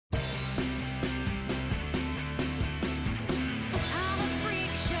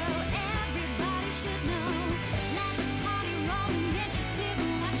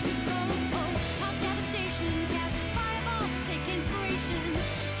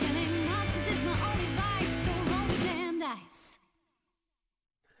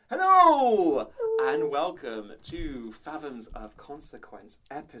Hello, and welcome to Fathoms of Consequence,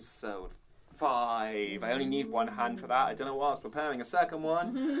 episode 5. I only need one hand for that. I don't know why I was preparing a second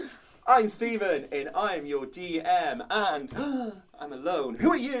one. I'm Stephen, and I'm your DM, and I'm alone.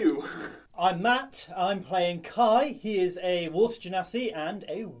 Who are you? I'm Matt. I'm playing Kai. He is a water genasi and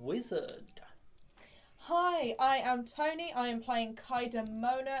a wizard. Hi, I am Tony. I am playing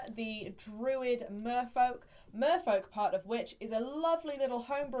Kaidamona, the druid merfolk. Merfolk, part of which is a lovely little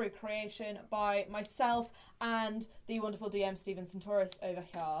homebrew creation by myself and the wonderful DM Stephen Centauris over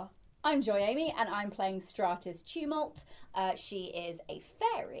here. I'm Joy Amy, and I'm playing Stratus Tumult. She is a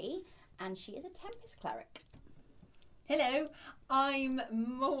fairy, and she is a Tempest cleric. Hello, I'm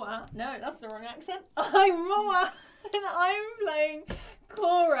Moa. No, that's the wrong accent. I'm Moa, and I'm playing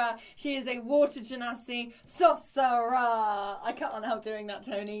Cora. She is a water genasi sorcerer. I can't help doing that,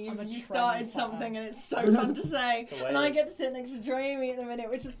 Tony. You started something, and it's so fun to say. And I get to sit next to Joy Amy at the minute,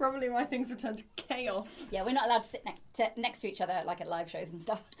 which is probably why things have turned to chaos. Yeah, we're not allowed to sit next to each other like at live shows and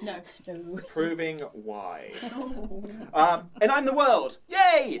stuff. No. Proving why. And I'm the world.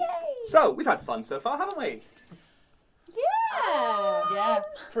 Yay! So, we've had fun so far, haven't we? Yeah.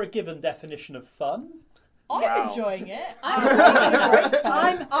 For a given definition of fun. I'm enjoying it.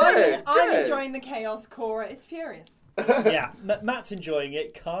 I'm enjoying the chaos. Cora is furious. Yeah, Matt's enjoying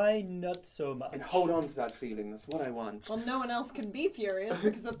it. Kai, not so much. And hold on to that feeling. That's what I want. Well, no one else can be furious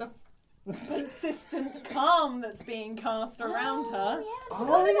because of the consistent calm that's being cast around her.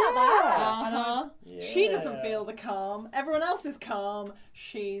 Yeah. She doesn't feel the calm. Everyone else is calm.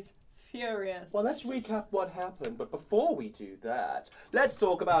 She's furious. Well, let's recap what happened, but before we do that, let's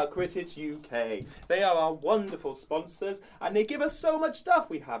talk about Critic UK. They are our wonderful sponsors, and they give us so much stuff.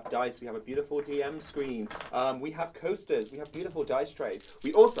 We have dice, we have a beautiful DM screen, we have coasters, we have beautiful dice trays.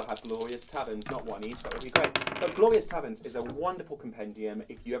 We also have Glorious Taverns, not one each, that would be great. But Glorious Taverns is a wonderful compendium.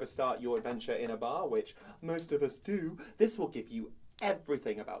 If you ever start your adventure in a bar, which most of us do, this will give you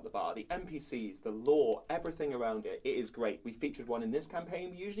everything about the bar, the NPCs, the lore, everything around it. It is great. We featured one in this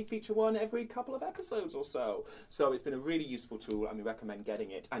campaign. We usually feature one every couple of episodes or so. So it's been a really useful tool, and we recommend getting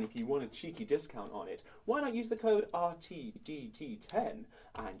it. And if you want a cheeky discount on it, why not use the code RTDT10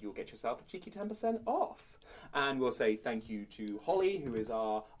 and you'll get yourself a cheeky 10% off. And we'll say thank you to Holly, who is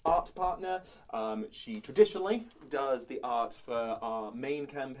our art partner. She traditionally does the art for our main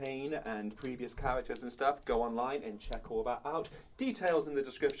campaign and previous characters and stuff. Go online and check all that out. Details in the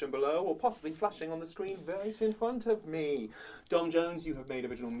description below, or possibly flashing on the screen right in front of me. Dom Jones, you have made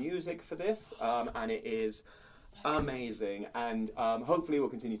original music for this, and it is amazing. And hopefully we'll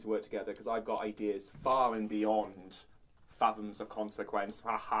continue to work together, because I've got ideas far and beyond Fathoms of Consequence,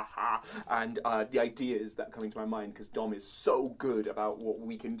 and the ideas that come into my mind, because Dom is so good about what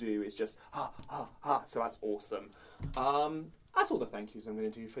we can do, is just so that's awesome. That's all the thank yous I'm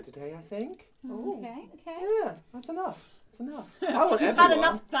going to do for today, I think. Okay. Yeah, that's enough. That's enough. I want You've everyone. had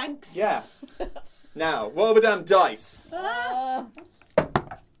enough thanks. Yeah. Now, roll the damn dice. Oh,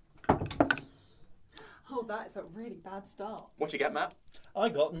 that is a really bad start. What you get, Matt? I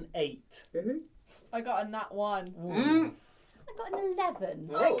got an 8. I got a nat 1. I got an 11.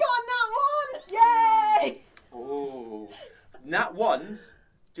 Oh. I got that one! Yay! Oh. Nat 1s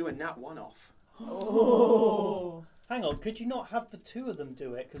do a nat 1 off. Oh. Hang on, could you not have the two of them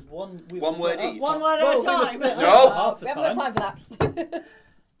do it? Because one word each. One word at a time. No. Half the We haven't got time for that.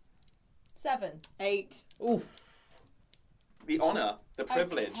 7. 8. Oof. The honour, the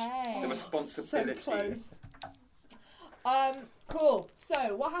privilege, Okay. the responsibility. So close. Cool.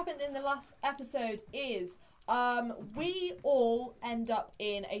 So what happened in the last episode is we all end up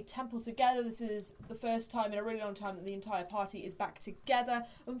in a temple together. This is the first time in a really long time that the entire party is back together.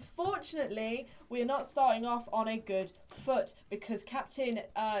 Unfortunately, we are not starting off on a good foot, because Captain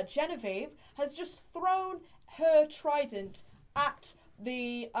Genevieve has just thrown her trident at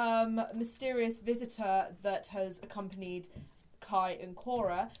the mysterious visitor that has accompanied Kai and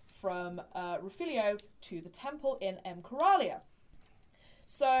Cora from Rufilio to the temple in Coralia.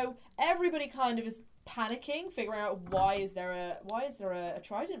 So everybody kind of is panicking, figuring out why is there a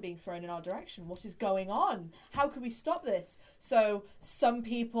trident being thrown in our direction? What is going on? How can we stop this? So some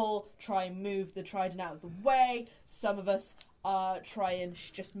people try and move the trident out of the way. Some of us try and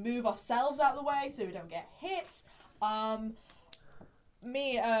just move ourselves out of the way so we don't get hit.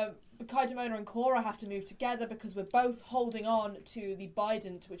 Kaidamona and Cora have to move together because we're both holding on to the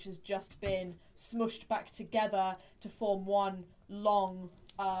bident, which has just been smushed back together to form one long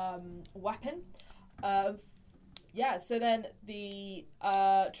weapon. So then the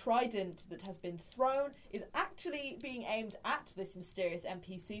trident that has been thrown is actually being aimed at this mysterious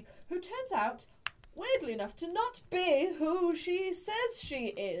NPC, who turns out weirdly enough, to not be who she says she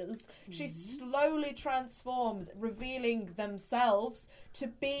is. She slowly transforms, revealing themselves to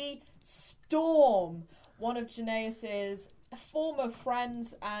be Storm, one of Janaeus's former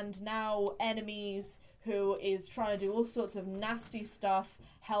friends and now enemies, who is trying to do all sorts of nasty stuff,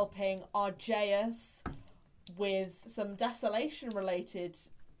 helping Argeus with some desolation-related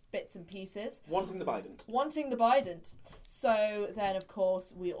bits and pieces. Wanting the Bident. So then, of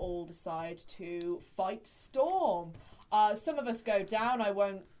course, we all decide to fight Storm. Some of us go down. I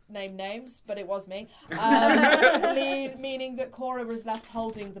won't name names, but it was me. Meaning that Cora was left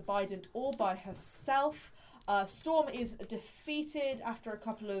holding the Bident all by herself. Storm is defeated after a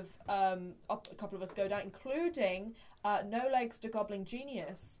couple of us go down, including No Legs the Goblin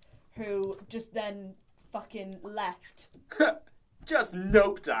Genius, who just then fucking left. Just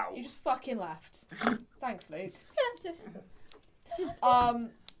noped out. You just fucking left. Thanks, Luke. He left us.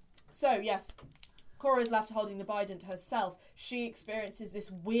 So yes, Cora is left holding the Bident herself. She experiences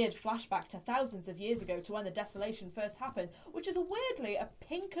this weird flashback to thousands of years ago, to when the desolation first happened, which is weirdly a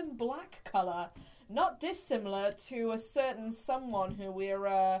pink and black colour, not dissimilar to a certain someone who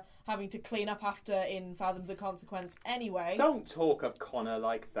we're having to clean up after in Fathoms of Consequence anyway. Don't talk of Connor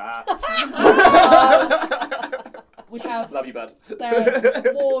like that. We have... Love you, bud. There's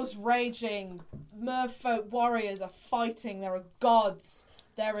wars raging. Merfolk warriors are fighting. There are gods.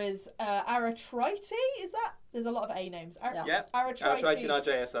 There is Aratrite, is that? There's a lot of A names. Yep. Aratrite and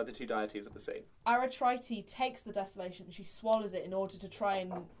Argeus are the two deities of the sea. Aratrite takes the desolation and she swallows it in order to try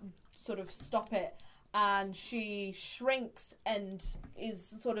and sort of stop it. And she shrinks and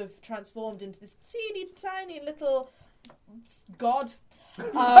is sort of transformed into this teeny tiny little god.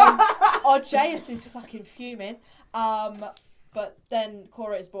 Argeus is fucking fuming. But then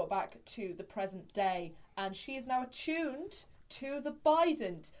Cora is brought back to the present day, and she is now attuned to the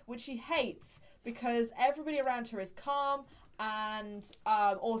Bident, which she hates because everybody around her is calm, and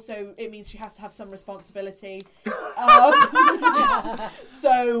also it means she has to have some responsibility.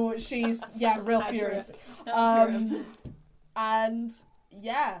 So she's real furious. And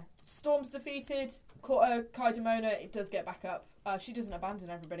yeah, Storm's defeated. Kaidamona, it does get back up. She doesn't abandon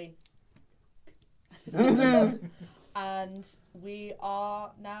everybody. And we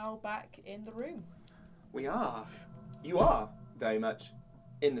are now back in the room. We are. You are very much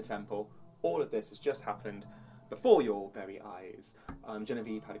in the temple. All of this has just happened before your very eyes.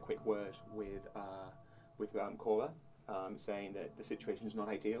 Genevieve had a quick word with Cora, saying that the situation is not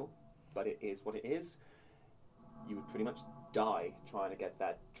ideal, but it is what it is. You would pretty much die trying to get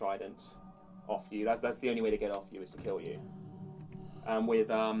that trident off you. That's the only way to get off you, is to kill you. With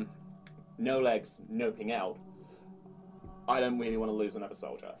No Legs noping out, I don't really want to lose another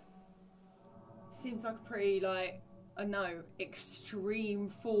soldier. Seems like a pretty, extreme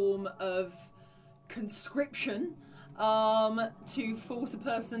form of conscription to force a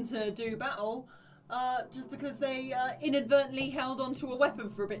person to do battle just because they inadvertently held onto a weapon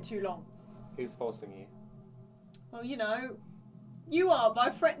for a bit too long. Who's forcing you? Well, you are, by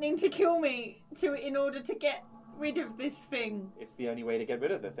threatening to kill me in order to get rid of this thing. It's the only way to get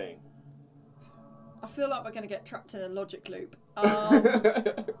rid of the thing. I feel like we're going to get trapped in a logic loop.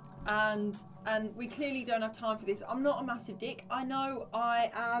 And we clearly don't have time for this. I'm not a massive dick. I know I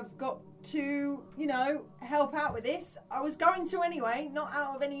have got to, help out with this. I was going to anyway, not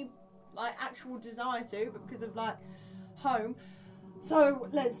out of any, actual desire to, but because of, home. So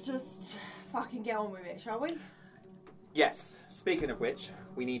let's just fucking get on with it, shall we? Yes. Speaking of which,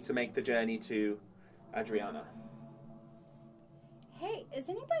 we need to make the journey to Adriana. Hey, has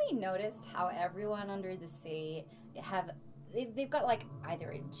anybody noticed how everyone under the sea they've got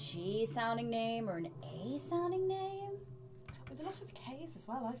either a G sounding name or an A sounding name? There's a lot of K's as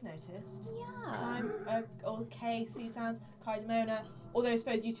well, I've noticed. Yeah. All K, C sounds, Kaidamona. Although I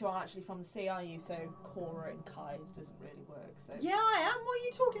suppose you two aren't actually from the sea, are you? So Cora and Kai doesn't really work. So. Yeah, I am. What are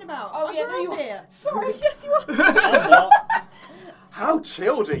you talking about? Oh, yeah, no, you here. are. Sorry, yes, you are. How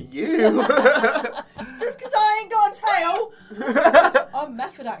chilled are you? Just because I ain't got a tail. I'm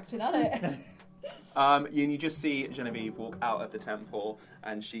method acting, at it. You just see Genevieve walk out of the temple,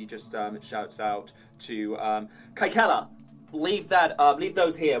 and she just shouts out to Kaikela, leave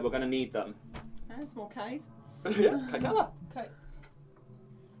those here. We're going to need them. There's more K's. Yeah, Kaikela.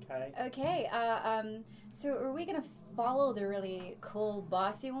 Okay. So are we gonna follow the really cool,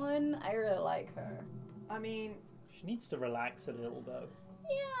 bossy one? I really like her. I mean, She needs to relax a little, though.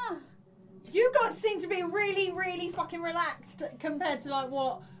 Yeah. you guys seem to be really, really fucking relaxed compared to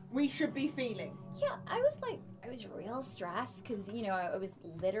what we should be feeling. Yeah, I was real stressed because, I was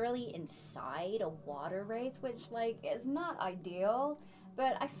literally inside a water wraith, which, is not ideal.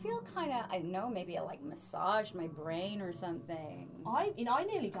 but I feel kind of, I don't know, maybe I like massaged my brain or something. I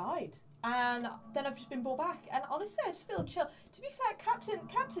nearly died. And then I've just been brought back, and honestly, I just feel chill. To be fair,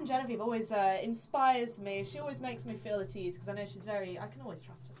 Captain Genevieve always inspires me. She always makes me feel at ease because I know she's very. I can always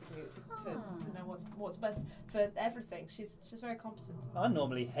trust her to know what's best for everything. She's very competent. I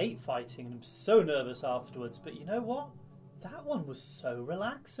normally hate fighting and I'm so nervous afterwards, but you know what? That one was so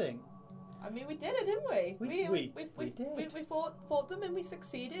relaxing. I mean, we did it, didn't we? We did. We fought them and we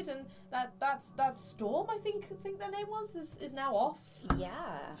succeeded, and that storm, I think their name was, is now off.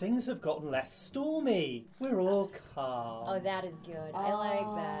 Yeah. Things have gotten less stormy. We're all calm. Oh, that is good. I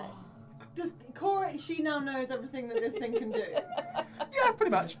like that. Does Cora, she now knows everything that this thing can do? Yeah, pretty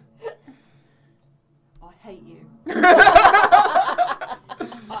much. I hate you.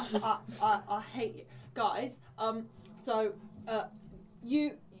 I hate you. Guys,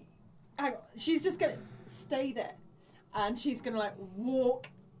 you... Hang on, she's just going to stay there. And she's going to, like, walk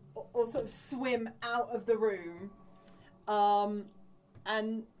or sort of swim out of the room.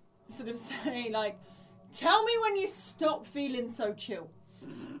 And sort of say, like, tell me when you stop feeling so chill.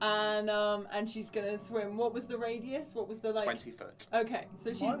 And she's going to swim. What was the radius? What was the, like... 20 foot. Okay,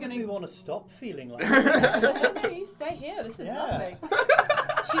 so she's Why going would we to... want to stop feeling like this? No, you stay here. This is lovely.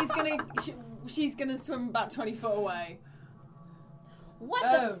 She's gonna swim about 20 foot away.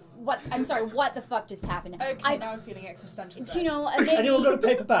 What? I'm sorry. What the fuck just happened? Okay, now I'm feeling existential. Do you know? Maybe, Anyone got a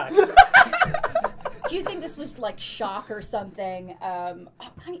paper bag? do you think this was like shock or something? I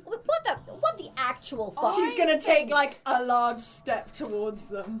mean, what the actual fuck? She's gonna take like a large step towards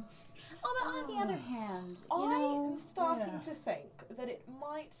them. Oh, but on the other hand, you know, I'm starting to think that it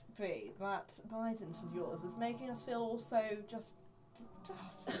might be that guidance of yours is making us feel also just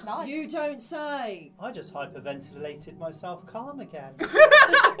nice. You don't say. I just hyperventilated myself calm again.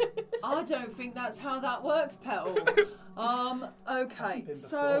 I don't think that's how that works, Petal. Okay, Hasn't been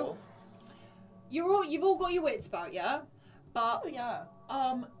so you've all got your wits about, yeah? But Oh yeah.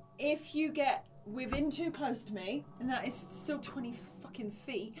 if you get within too close to me, and that is still 20 fucking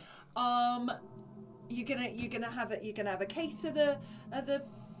feet, you're gonna have a case of the I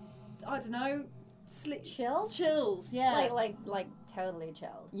don't know, chills, yeah, like totally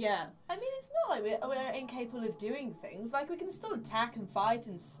chill. yeah. I mean, it's not like we're incapable of doing things. Like, we can still attack and fight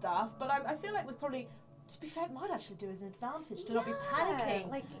and stuff, but I feel like we probably, to be fair, it might actually do as an advantage to not be panicking.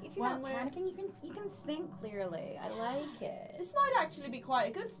 Like, if you're when not panicking, you can think clearly. I like it. This might actually be quite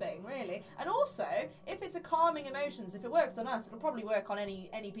a good thing, really. And also, if it's a calming emotions, if it works on us, it'll probably work on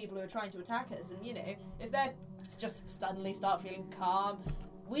any people who are trying to attack us. And, you know, if they're just suddenly start feeling calm,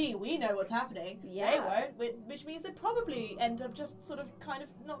 we know what's happening. Yeah. They won't, which means they probably end up just sort of kind of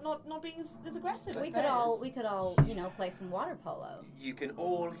not being as aggressive. We could all, you know, play some water polo. You can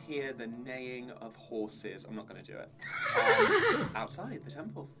all hear the neighing of horses. I'm not going to do it. Outside the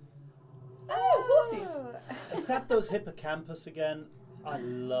temple. Oh, horses! Is that those hippocampus again?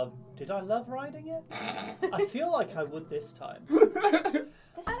 Did I love riding it? I feel like I would this time.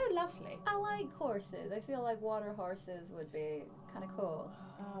 They're so lovely. I like horses. I feel like water horses would be kind of cool.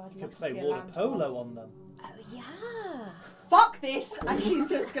 Oh, I'd You love could to play see a water land polo horse. on them. Oh yeah. Fuck this, and she's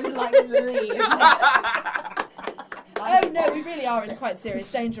just gonna like leave. Oh no, we really are in quite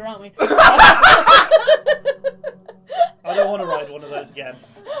serious danger, aren't we? I don't want to ride one of those again.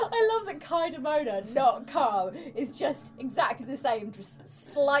 I love that Kaidamona, not calm, is just exactly the same, just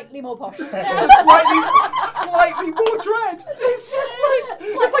slightly more posh. Slightly more dread. It's just like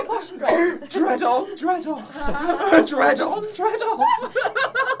Slightly posh and dread. dread on, dread off, dread on, dread off.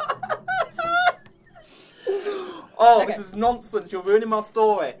 Oh, Okay. this is nonsense. You're ruining my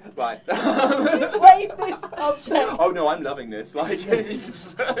story. Right. Wait, this object. Oh no, I'm loving this. Like,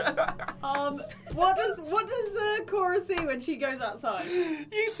 What does Cora see when she goes outside?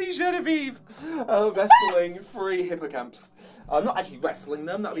 you see Genevieve wrestling 3 hippocamps. I'm not actually wrestling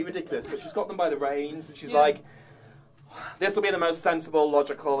them. That'd be ridiculous. But she's got them by the reins, and she's like, "This will be the most sensible,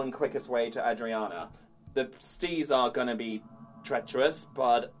 logical, and quickest way to Adriana. The steeds are gonna be treacherous,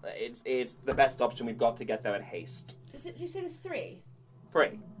 but it's the best option we've got to get there in haste." Did you say there's 3?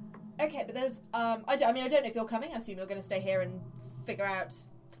 3. Okay, but there's I don't know if you're coming. I assume you're going to stay here and figure out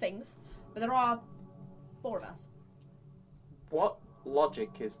things. But there are 4 of us. What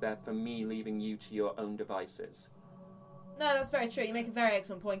logic is there for me leaving you to your own devices? No, that's very true. You make a very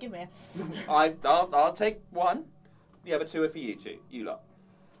excellent point. Give me a... I'll take 1. The other 2 are for you two. You lot.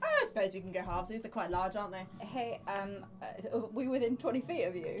 I suppose we can go halvesies. They're quite large, aren't they? Hey, are we within 20 feet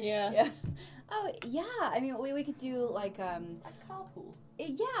of you? Yeah. Yeah. Oh, yeah. I mean, we could do like A carpool.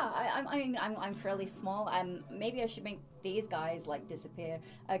 Yeah, I'm fairly small. Maybe I should make these guys like disappear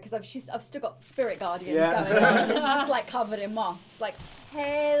because I've still got spirit guardians going on. It's just like covered in moths. Like,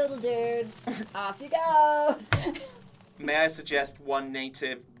 hey, little dudes, off you go. May I suggest one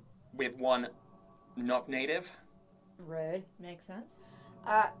native with one not native? Rude. Makes sense.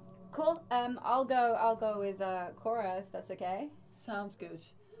 Cool. I'll go with Cora if that's okay. Sounds good.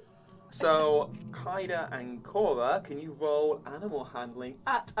 So, Kaida and Cora, can you roll animal handling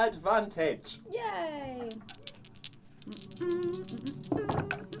at advantage? Yay!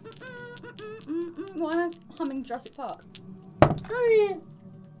 Why am I humming Jurassic Park?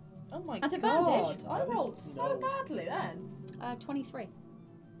 Oh my At god! advantage? I rolled so No. badly then. 23.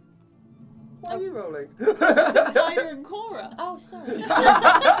 Why are you rolling? Kaida and Cora. Oh, sorry.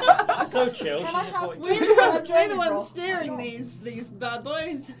 She's so chill. Can She's I just have wanting weird- to. We're the roll. ones steering these bad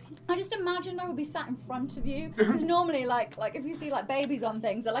boys. I just imagine I would be sat in front of you because normally, like if you see like babies on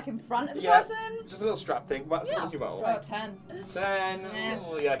things, they're like in front of the Yeah. person. Just a little strap thing. What Yeah. does you roll? Oh, 10. 10. Yeah.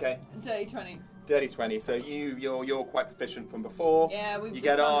 Oh, yeah, okay. Dirty 20. Dirty 20. So you're quite proficient from before. Yeah, we've You just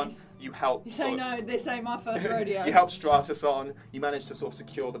get done on. this. You help. You say sort of- no, this ain't my first rodeo. You help Stratus on. You manage to sort of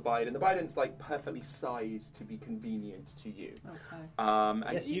secure the bidon. The bidon's like perfectly sized to be convenient to you. Okay. And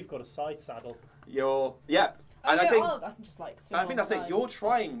Yes, you've got a side saddle. you're yeah. Oh, And no, I think I can just like swing I think that's it. alongside. You're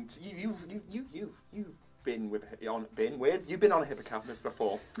trying to you've been with you've been on a hippocampus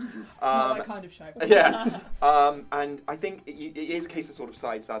before. It's not that kind of show. Yeah, and I think it is a case of sort of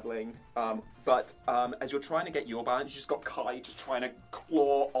side saddling. But as you're trying to get your balance, you just got Kai just trying to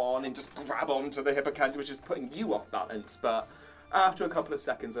claw on and just grab onto the hippocampus, which is putting you off balance. But after a couple of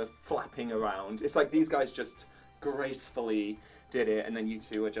seconds of flapping around, it's like these guys just gracefully did it, and then you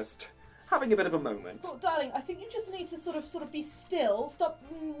two are just having a bit of a moment. Well, darling, I think you just need to sort of be still, stop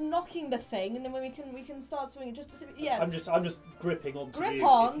knocking the thing, and then when we can start swinging. Just yes. I'm just gripping onto Grip you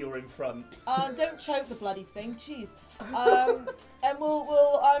on. if you're in front. Don't choke the bloody thing, jeez.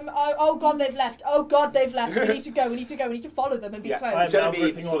 And oh god, they've left. Oh god, they've left. We need to go. We need to follow them and be Yeah. close. I'm now Genevieve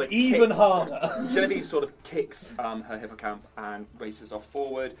gripping sort on of even kick- harder. Genevieve sort of kicks her hippocamp and races off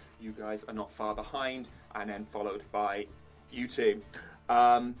forward. You guys are not far behind, and then followed by you two.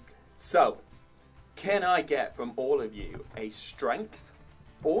 So, can I get from all of you a strength,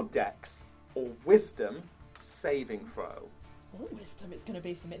 or dex, or wisdom saving throw? Oh, wisdom it's going to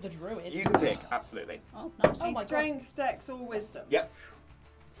be for me, the druid. You can pick, absolutely. Oh, nice. Oh my God. Strength, dex, or wisdom. Yep.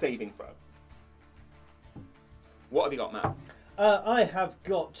 Saving throw. What have you got, Matt? I have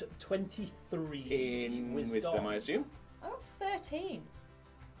got 23 In wisdom, I assume. Oh, 13.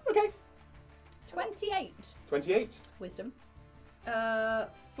 Okay. 28 28. wisdom.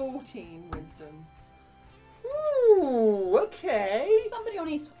 14 wisdom. Ooh, okay. Somebody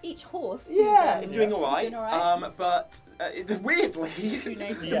on each horse. Yeah, who's, it's doing all right. Doing all right. But weirdly, Two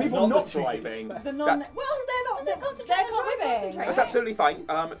native. the Yeah, people not not the two you'd driving. expect. The That's, well, they're concentrating on driving. concentrating. that's absolutely fine.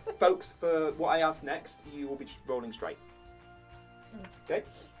 Folks, for what I ask next, you will be rolling straight. Okay,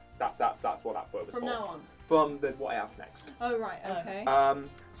 that's what that throw was From for. now on. From what I ask next. Oh, right, okay.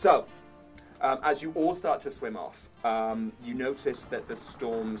 So, as you all start to swim off, you notice that the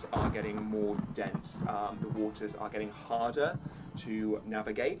storms are getting more dense. The waters are getting harder to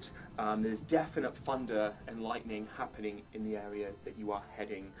navigate. There's definite thunder and lightning happening in the area that you are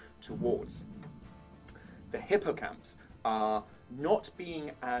heading towards. The hippocamps are not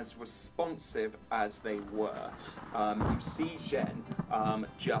being as responsive as they were. You see Jen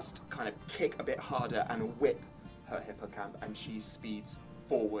just kind of kick a bit harder and whip her hippocamp, and she speeds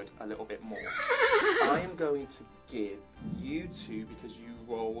forward a little bit more. I am going to give you two, because you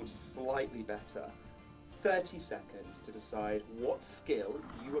rolled slightly better, 30 seconds to decide what skill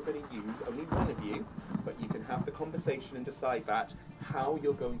you are going to use, only one of you, but you can have the conversation and decide that, how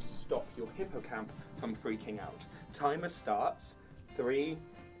you're going to stop your hippocamp from freaking out. Timer starts. 3,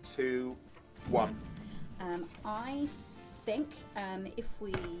 2, 1. I think if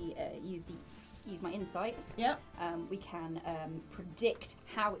we use my insight, Yep. we can predict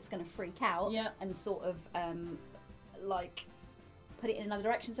how it's going to freak out, Yeah. and sort of like put it in another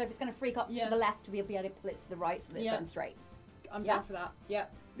direction. So if it's going to freak up Yeah. to the left, we'll be able to pull it to the right so that it's Yeah. going straight. I'm Yeah. down for that.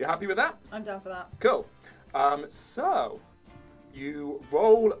 Yep. You happy with that? I'm down for that. Cool. So, you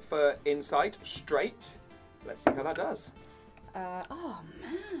roll for insight straight. Let's see how that does. Oh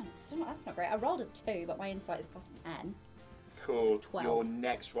man, that's not great. I rolled a 2, but my insight is plus 10. Cool. It's 12. Your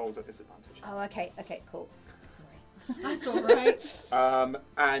next roll's at disadvantage. Oh, okay, cool. Sorry. That's all right.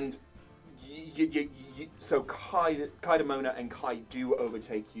 And So Kaidamona and Kai do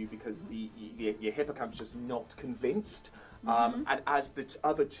overtake you because your hippocamp's just not convinced. And as the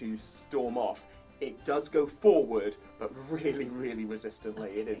other two storm off, it does go forward, but really, really resistantly.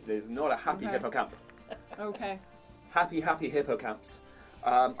 It is not a happy hippocamp. Okay. Happy hippocamps.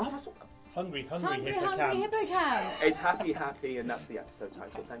 That's what. Hungry Hungry hippocamps. hippocamps. It's happy, and that's the episode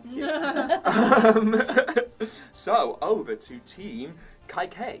title. Thank you. So over to Team Kai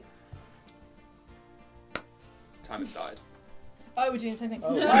K. Time has started. Oh, we're doing the same thing.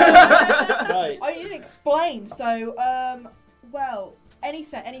 Oh. Right. Oh, you didn't explain. So, well, any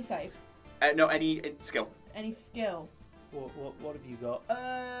save, No, any skill. any skill. What have you got?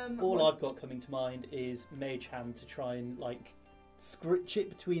 All what- I've got coming to mind is Mage Hand to try and like scritch it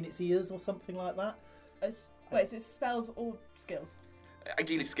between its ears or something like that. Wait, so it's spells or skills?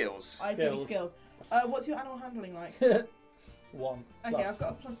 Ideally skills. Ideally skills. What's your animal handling like? 1. Okay, plus.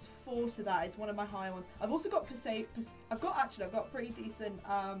 I've got a +4 to that. It's one of my higher ones. I've also got I've got pretty decent.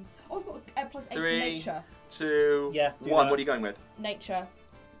 I've got a +8 to 3. nature. 2. Yeah, do 1. that. What are you going with? Nature.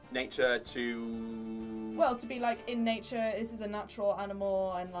 Nature to. Well, to be like in nature, this is a natural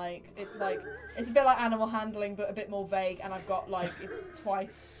animal, and like it's a bit like animal handling, but a bit more vague. And I've got like it's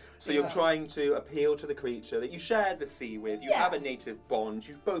twice. So you're trying to appeal to the creature that you share the sea with. You Yeah. have a native bond.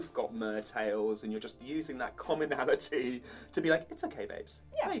 You've both got mertails, and you're just using that commonality to be like, it's okay, babes.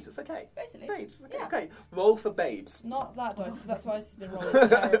 Yeah. Babes, it's okay. Basically. Babes, it's okay. Yeah. Okay, roll for babes. Not that dice, because that dice has been rolling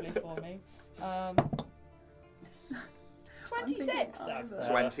terribly for me. 26. That's better.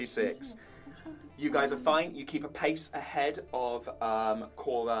 26. You guys are fine. You keep a pace ahead of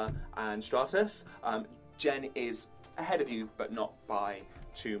Cora and Stratus. Jen is ahead of you, but not by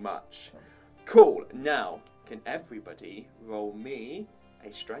too much. Cool. Now, can everybody roll me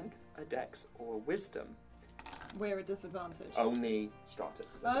a strength, a dex, or a wisdom? We're at disadvantage. Only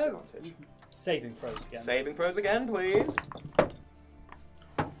Stratus is at Oh. disadvantage. Saving throws again. Saving throws again, please.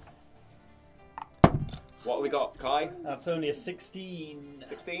 What have we got, Kai? That's only a 16.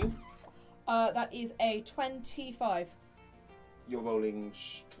 16. That is a 25. You're rolling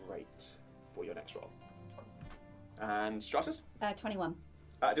straight for your next roll. And Stratus? 21.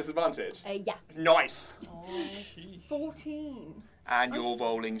 At disadvantage. Yeah. Nice. 14. And you're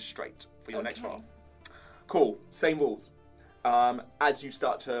rolling straight for your next Okay. roll. Cool. Same rules. As you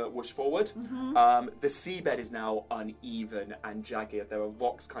start to whoosh forward, the seabed is now uneven and jagged. There are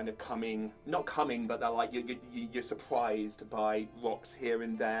rocks kind of not coming, but they're like you're surprised by rocks here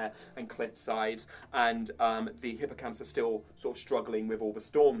and there and cliff sides, and the hippocamps are still sort of struggling with all the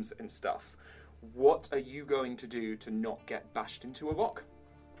storms and stuff. What are you going to do to not get bashed into a rock?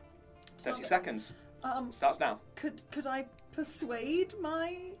 30 seconds. Starts now. Could I persuade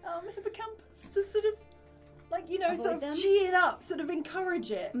my hippocampus to sort of, like, you know, Avoid sort of them? gee it up, sort of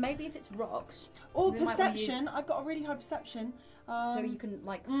encourage it? Maybe if it's rocks. Or we might wanna perception. I've got a really high perception. So you can,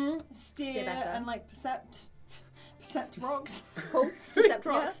 like, Steer better. and, like, percept rocks. pull, percept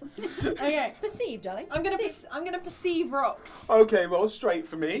rocks. Okay. Perceive, darling. I'm gonna Perceive. perceive rocks. Okay, roll straight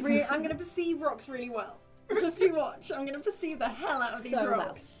for me. I'm gonna perceive rocks really well. Just you watch. I'm gonna perceive the hell out of these so well.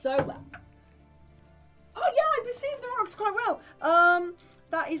 rocks. So well. Oh yeah, I perceive the rocks quite well.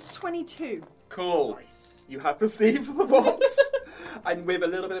 That is 22. Cool. Nice. You have perceived the rocks, and with a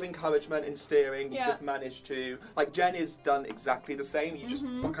little bit of encouragement and steering, you Yeah. just managed to. Like Jen has done exactly the same. You just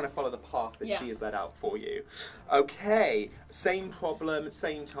kind of follow the path that Yeah. she has laid out for you. Okay, same problem,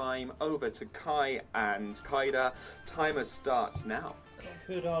 same time. Over to Kai and Kaida. Timer starts now.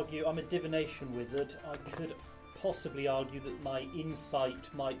 Could argue I'm a divination wizard. I could possibly argue that my insight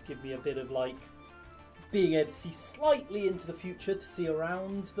might give me a bit of like being able to see slightly into the future to see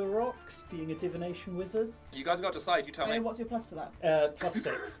around the rocks. Being a divination wizard. You guys got to decide. You tell me. What's your plus to that?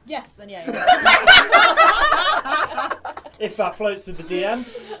 +6. Yes, then yeah. If that floats with the DM.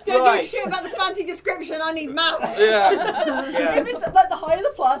 Don't Right. do shit about the fancy description. I need maths. Yeah. If it's like the higher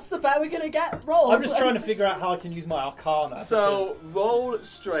the plus, the better we're gonna get rolled. I'm just trying to figure out how I can use my arcana. So roll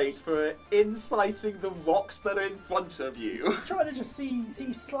straight for inciting the rocks that are in front of you. because I'm trying to just see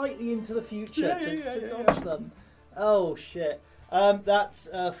slightly into the future Yeah, to yeah, dodge them. Oh shit. That's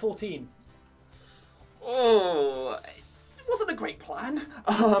 14. Oh, it wasn't a great plan.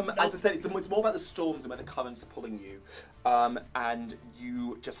 As I said, it's more about the storms and where the current's pulling you. And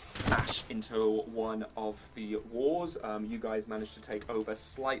you just smash into one of the walls. You guys managed to take over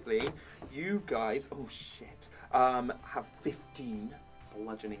slightly. You guys, oh shit, have 15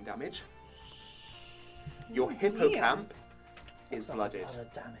 bludgeoning damage. Your hippocamp is blooded. A lot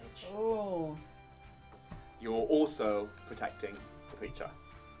of damage. Oh. You're also protecting the creature.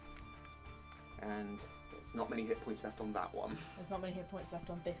 And There's not many hit points left on that one. There's not many hit points left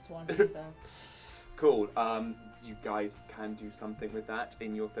on this one either. Cool. You guys can do something with that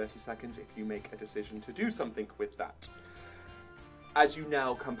in your 30 seconds if you make a decision to do something with that. As you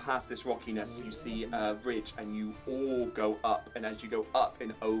now come past this rockiness, you see a ridge and you all go up. And as you go up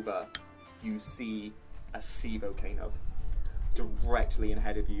and over, you see a sea volcano directly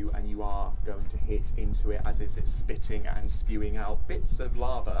ahead of you, and you are going to hit into it as it's spitting and spewing out bits of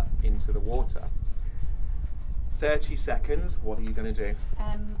lava into the water. 30 seconds, what are you going to do?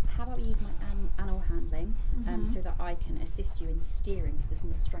 How about we use my animal handling so that I can assist you in steering, so there's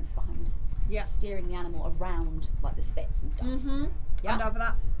more strength behind steering the animal around like the spits and stuff. Yeah. I'm down for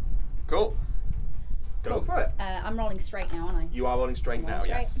that. Cool. Go for it. I'm rolling straight now, aren't I? You are rolling straight now,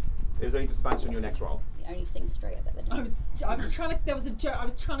 yes. It was only disadvantage on your next roll. It's the only thing straight I've ever done. I was trying to. There was a joke. I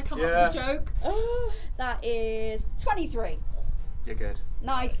was trying to come up with a joke. That is 23. You're good.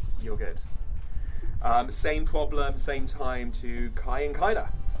 Nice. You're good. Same problem, same time to Kai and Kyla.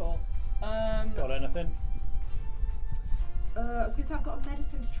 Cool. Got anything? I was going to say I've got a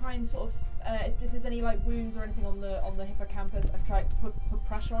medicine to try and sort of if there's any like wounds or anything on the hippocampus, I try to put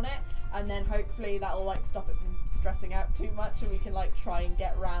pressure on it, and then hopefully that'll like stop it from stressing out too much, and we can like try and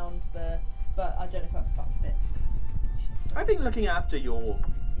get round the. But I don't know if that's a bit. I think looking after your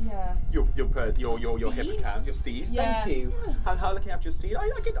hippocamp, your steed. Yeah. Thank you. How looking after your steed?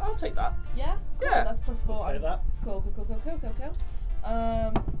 I'll take that. Yeah. Cool. Yeah. That's +4. I'll take that. Cool.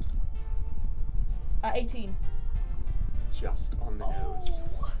 At 18. Just on the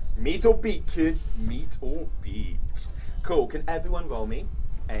nose. Meet or beat, kids. Meet or beat. Cool. Can everyone roll me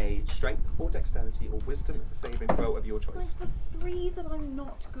a strength or dexterity or wisdom saving throw of your It's choice? like the 3 that I'm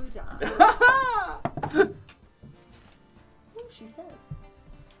not good at. Oh, she says.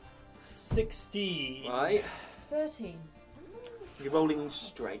 16. Right. 13. You're rolling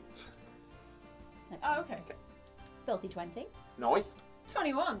straight. Oh, okay. Filthy 20. Nice.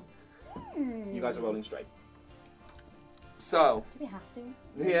 21. You guys are rolling straight. So, Do we have to?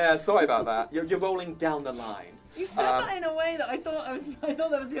 yeah, sorry about that. You're rolling down the line. You said that in a way that I thought there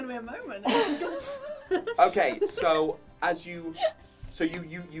was going to be a moment. Okay, so as you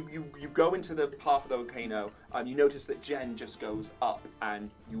go into the path of the volcano, you notice that Jen just goes up,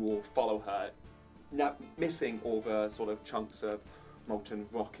 and you all follow her, now missing all the sort of chunks of molten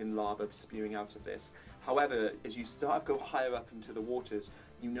rock and lava spewing out of this. However, as you start to go higher up into the waters,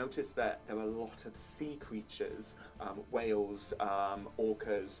 you notice that there are a lot of sea creatures, whales,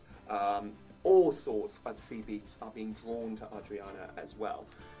 orcas, all sorts of sea beasts are being drawn to Adriana as well.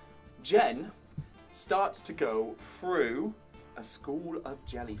 Jen starts to go through a school of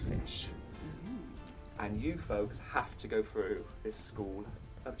jellyfish. And you folks have to go through this school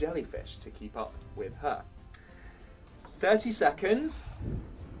of jellyfish to keep up with her. 30 seconds.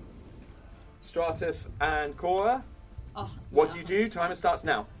 Stratus and Cora, what do you do? Timer starts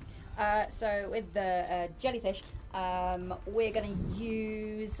now. So with the jellyfish, we're going to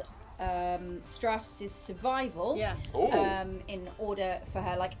use Stratus's survival in order for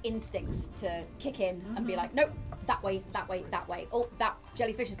her like instincts to kick in and be like, nope, that way, that way, that way. Oh, that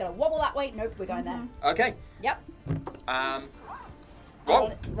jellyfish is going to wobble that way. Nope, we're going there. Okay. Yep.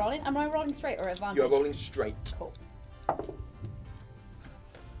 Roll. Rolling. Am I rolling straight or advantage? You're rolling straight. Cool.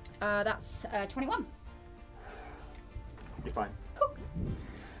 That's 21. You're fine. Cool.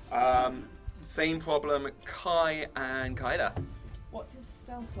 Same problem, Kai and Kaida. What's your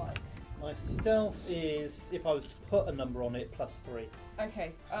stealth like? My stealth is, if I was to put a number on it, +3.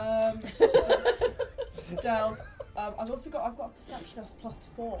 Okay. Stealth. I've got a perception that's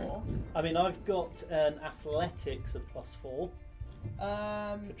 +4. I mean, I've got an athletics of +4.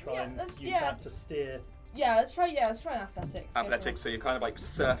 Could try and use that to steer. Let's try an athletics. Athletics, so you're kind of like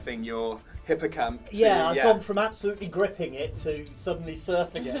surfing your hippocamp. I've gone from absolutely gripping it to suddenly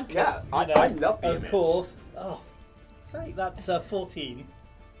surfing it. Yeah, I love the Of image. course. Oh, say that's 14.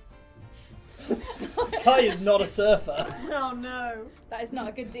 Kai is not a surfer. Oh no. That is not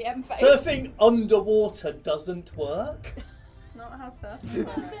a good DM face. Surfing underwater doesn't work. It's not how surfing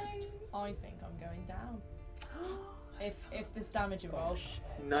works. I think I'm going down. If this damage involves,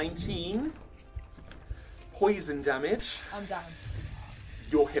 19. Poison damage. I'm down.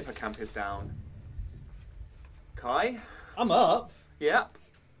 Your hippocamp is down. Kai? I'm up. Yep.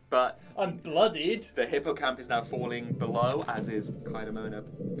 But I'm bloodied. the hippocamp is now falling below, as is Kaidamona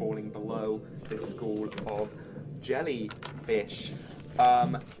falling below this school of jellyfish.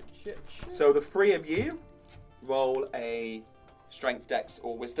 So the three of you roll a strength, dex,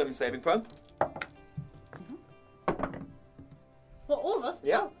 or wisdom saving throw. Well, all of us?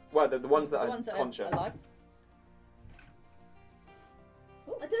 Yeah. Well, the ones that The are ones that conscious. are alive.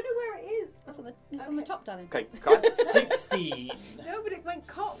 Ooh, I don't know where it is. It's on the top, darling. Okay, Kai. 16. No, but it went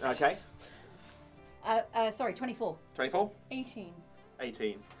cocked. Okay, Sorry, 24. 24, 18.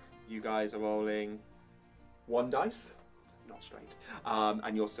 18. You guys are rolling 1 dice, not straight,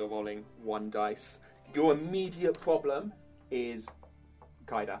 and you're still rolling 1 dice. Your immediate problem is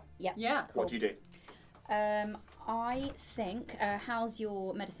Kaida. Yeah. What do you do? I think. How's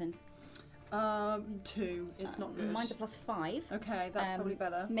your medicine? 2. It's not good. Mine's a +5. Okay, that's probably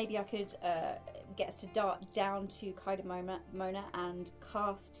better. Maybe I could get us to dart down to Kaida Mona and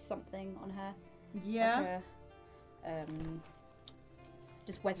cast something on her. Yeah. Like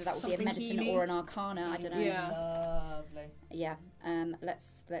just whether that would be Something a medicine healy. or an arcana, I don't know. Yeah. Lovely. Yeah.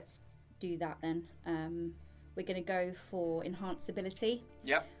 Let's do that then. We're going to go for enhanced ability.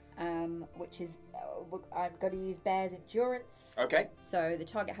 Yep. Which is I've got to use Bear's endurance. Okay. So the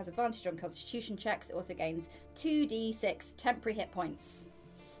target has advantage on Constitution checks. It also gains 2d6 temporary hit points,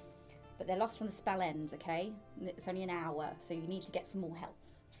 but they're lost when the spell ends. Okay, it's only an hour, so you need to get some more health.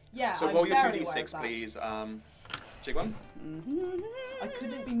 Yeah. So I'm roll your very aware of 2d6, that. please. Jigwan. I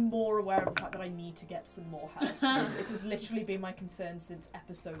couldn't be more aware of the fact that I need to get some more health. It has literally been my concern since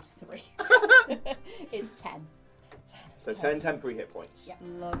episode 3. It's 10. So 10 temporary hit points. Yeah.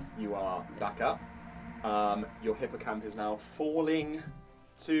 Love. You are back up. Your hippocamp is now falling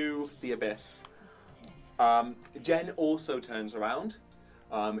to the abyss. Jen also turns around.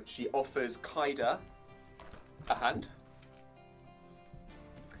 She offers Kaida a hand.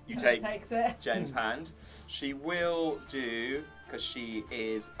 You take Takes it. Jen's hand. She will do, because she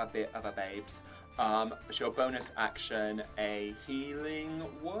is a bit of a babes, she'll bonus action a healing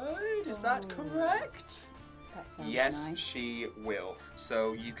word. Is that correct? That sounds Yes, nice. she will.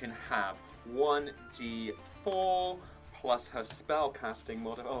 So you can have 1d4 plus her spell casting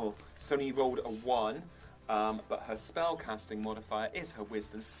modifier. Oh, Sony rolled a 1, but her spell casting modifier is her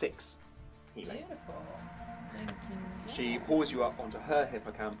wisdom 6 healing. Beautiful. Thank you. She pulls you up onto her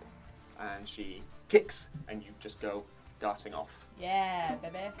hippocamp and she kicks and you just go darting off. Yeah,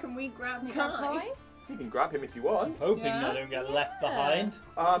 baby. Can we grab Can you grab Kai? Kai? You can grab him if you want. Hoping Yeah. I don't get left Yeah. behind.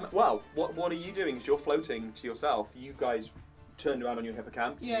 Well, what are you doing? Is you're floating to yourself. You guys turned around on your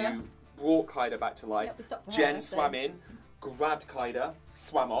hippocamp. Yeah. You brought Kaida back to life. Yep, we stopped for Jen her, so- swam in, grabbed Kaida,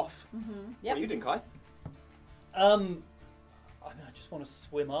 swam off. Mm-hmm. Yep. What are you doing, Kai? I mean, I just want to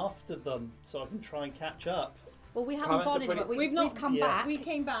swim after them so I can try and catch up. Well, we haven't Currents are gone anywhere. pretty- We've not- come yeah. back. We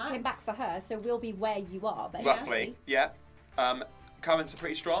came back. Came back for her, so we'll be where you are, basically. Roughly, yeah. Currents are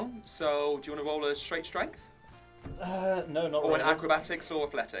pretty strong, so do you want to roll a straight strength? No, not Or an really. acrobatics or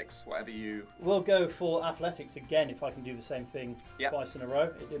athletics, whatever you... We'll go for athletics again if I can do the same thing Yep. twice in a row.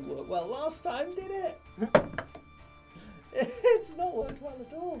 It didn't work well last time, did it? It's not worked well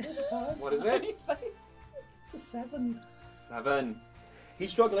at all this time. What is it? It's a 7. 7.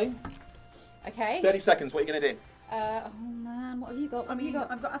 He's struggling. Okay. 30 seconds, what are you going to do? Oh man, what have you got? I What have mean, you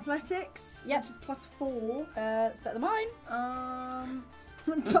got? I've got athletics, Yep. which is +4. It's better than mine.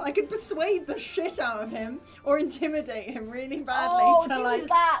 But I could persuade the shit out of him or intimidate him really badly Oh, to do like.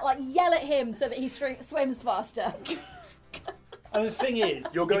 that! Like yell at him so that he swims faster. And the thing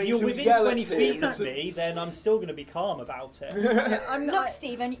is, You're going if you're to within yell at 20 feet him. of me, then I'm still going to be calm about it. Yeah, I'm Look, not.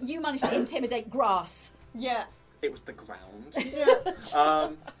 Stephen, you managed to intimidate grass. Yeah, It was the ground. yeah.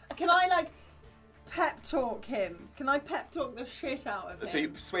 Can I like pep talk him? Can I pep talk the shit out of him? So you're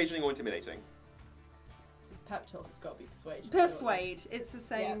persuading or intimidating? It's pep talk. It's got to be persuasion. Persuade. It's the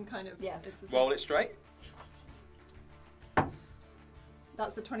same Yeah. kind of. Yeah. It's the same. Roll it straight.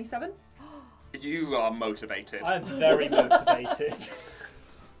 That's the 27. You are motivated. I'm very motivated.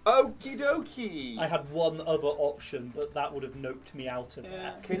 Okie dokie. I had one other option, but that would have noped me out of Yeah.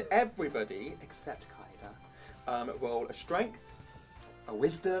 that. Can everybody, except Kaida, roll a strength, a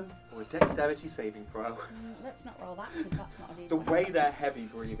wisdom, or a dexterity saving throw? Let's not roll that because that's not a D20. The way their heavy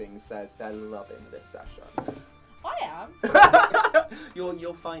breathing says they're loving this session. I am.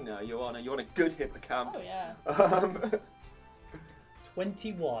 You're fine now. You're on a good hippocamp. Oh yeah.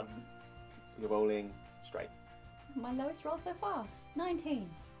 21. You're rolling straight. My lowest roll so far, 19.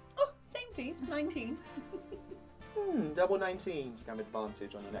 Oh, samesies. 19. Double 19. You can have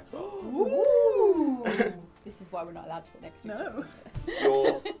advantage on your next roll. Ooh. This is why we're not allowed to sit next to each No. other.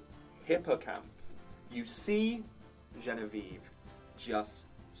 Your hippocamp. You see Genevieve just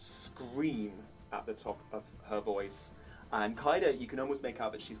scream at the top of her voice. And Kaida, you can almost make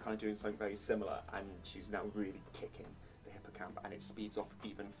out that she's kind of doing something very similar, and she's now really kicking the hippocamp, and it speeds off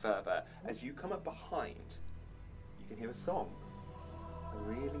even further. As you come up behind, you can hear a song. A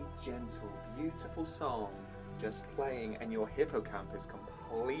really gentle, beautiful song just playing, and your hippocamp is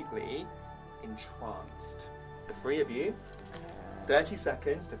completely entranced. The three of you 30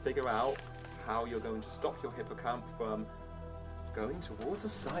 seconds to figure out how you're going to stop your hippocamp from going towards a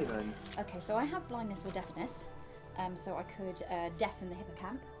siren. Okay, so I have blindness or deafness, so I could deafen the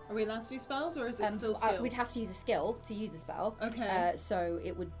hippocamp. Are we allowed to do spells, or is it still skills? We'd have to use a skill to use the spell. Okay. So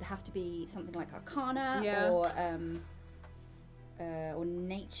it would have to be something like Arcana or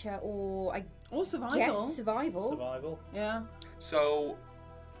Nature or or survival. Yes, Survival. Survival. Yeah. So,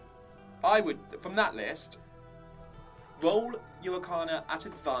 I would, from that list, roll your Arcana at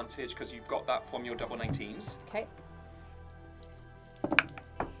advantage because you've got that from your double 19s. Okay.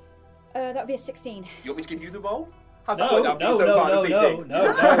 That would be a 16. You want me to give you the roll? How's that No, worked out for you no, so no, far no, this no, evening?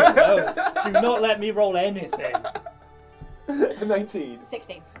 no. Do not let me roll anything. 19.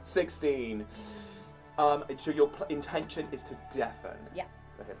 16. 16. So your intention is to deafen Yeah.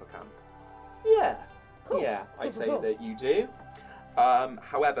 the hippocamp. Yeah. Cool. Yeah, Cool, I'd say cool. that you do.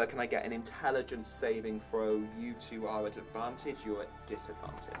 However, can I get an intelligence saving throw? You two are at advantage, you're at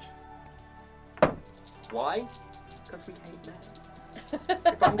disadvantage. Why? Because we hate men.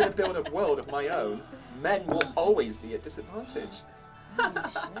 If I'm going to build a world of my own, men will always be at disadvantage. Oh,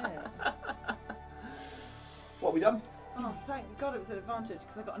 shit. What have we done? Oh, thank God it was at advantage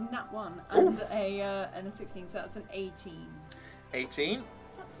because I got a nat 1 and a 16, so that's an 18. 18.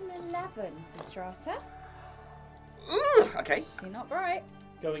 That's an 11 for Strata. Ooh, okay. You're not bright.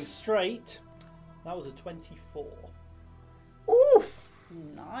 Going straight, that was a 24. Ooh.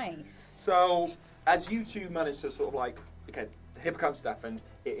 Nice. So, as you two manage to sort of like, okay, the hippocamp's deafened.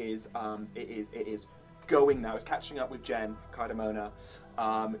 It is going now. It's catching up with Jen, Kaidamona.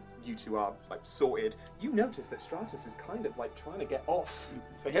 You two are like sorted. You notice that Stratus is kind of like trying to get off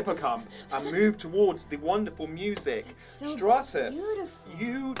the hippocamp and move towards the wonderful music. That's so Stratus, beautiful.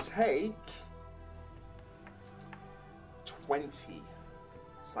 you take 20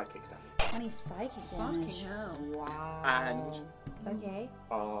 psychic damage 20 psychic Fucking damage. hell. Wow. and Okay.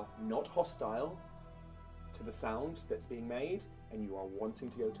 are not hostile to the sound that's being made, and you are wanting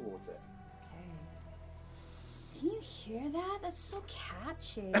to go towards it. Can you hear that? That's so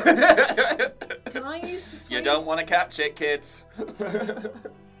catchy. Can I use persuasion? You don't want to catch it, kids.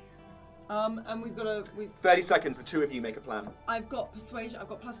 And we've got 30 seconds, the two of you make a plan. I've got persuasion. I've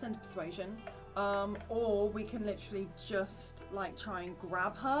got +10 to persuasion. Or we can literally just like try and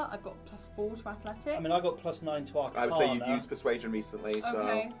grab her. I've got +4 to athletics. I mean, I got +9 to Arcana. I would say you've used persuasion recently, so...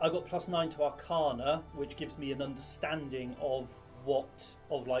 Okay. I got +9 to Arcana, which gives me an understanding of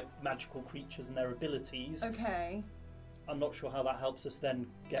like magical creatures and their abilities. Okay. I'm not sure how that helps us then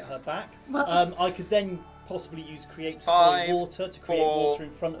get her back. Well- I could then possibly use Create Destroy 5, Water to create 4, water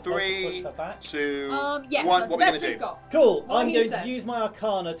in front of her to 3, push her back. 2, Yes, 1. that's What the are we best going to we've do? got. Cool. What I'm he going says. to use my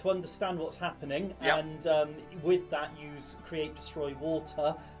Arcana to understand what's happening, Yep. and with that, use Create Destroy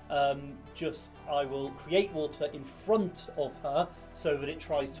Water. I will create water in front of her so that it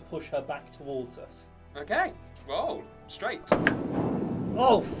tries to push her back towards us. Okay, roll. Straight.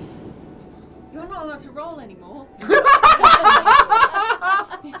 Oh, You're not allowed to roll anymore.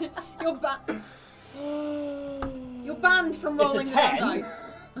 You're banned from It's a rolling 10. the dice.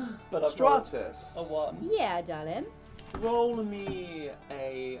 but I've rolled Stratus. a 1. Yeah, darling. Roll me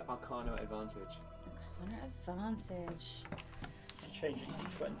a Arcana advantage. Arcana advantage. Change it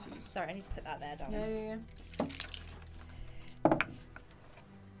to 20s. Sorry, I need to put that there, darling. Yeah.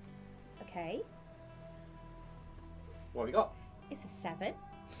 Okay. What have we got? It's a 7.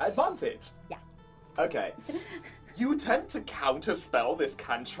 Advantage? Yeah. Okay. You attempt to counterspell this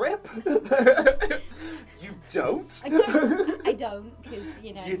cantrip? You don't? I don't, because,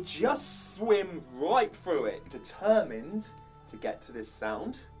 you know. You just swim right through it, determined to get to this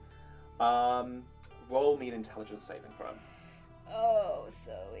sound. Roll me an intelligence saving throw. Oh,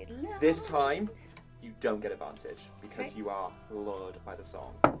 so it This time, you don't get advantage because Okay. you are lured by the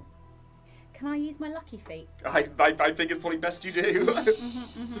song. Can I use my lucky feet? I think it's probably best you do.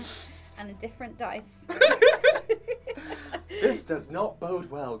 And a different dice. This does not bode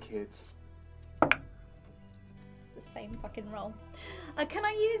well, kids. It's the same fucking roll. Can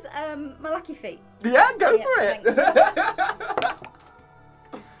I use my lucky feet? Yeah, go Yeah, for it.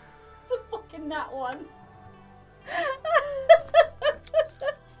 It's a fucking nat 1.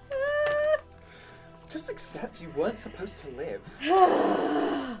 Just accept you weren't supposed to live.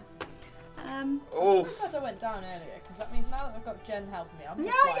 I'm glad I went down earlier because that means now that I've got Jen helping me, I'm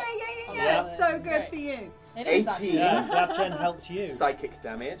Yeah, just like, Yeah. It's so It's good great. for you. It is 18. actually. Yeah, glad Jen helped you. Psychic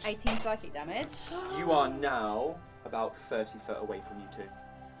damage. 18 psychic damage. You are now about 30 foot away from you two.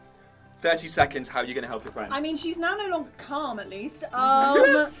 30 seconds, how are you going to help your friend? I mean, she's now no longer calm, at least.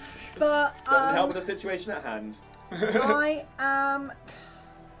 But Doesn't help with the situation at hand. I am.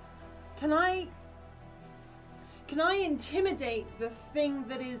 Can Can I intimidate the thing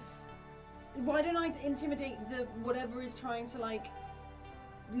that is? Why don't I intimidate the whatever is trying to like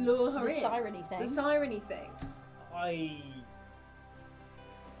lure her The in? siren-y thing. The siren-y thing.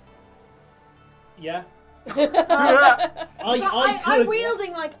 Yeah. I'm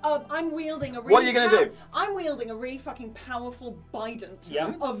wielding I'm wielding a really What are you gonna do? I'm wielding a really fucking powerful bident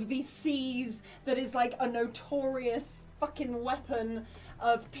Yeah. of the seas that is like a notorious fucking weapon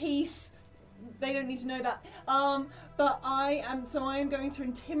of peace. They don't need to know that. But I am going to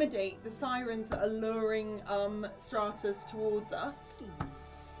intimidate the sirens that are luring Stratus towards us.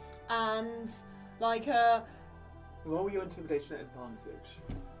 And like roll your intimidation at advantage.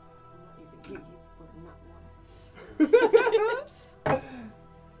 I'm not using you.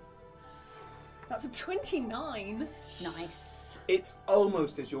 That's a 29. Nice. It's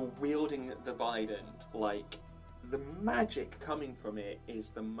almost as you're wielding the bident, like the magic coming from it is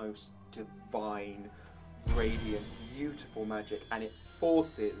the most divine, radiant, beautiful magic, and it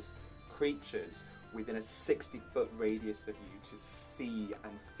forces creatures within a 60-foot radius of you to see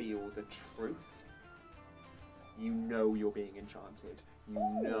and feel the truth. You know you're being enchanted. You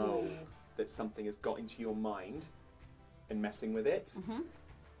know that something has got into your mind and messing with it.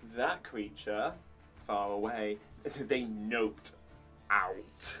 That creature, far away, they noped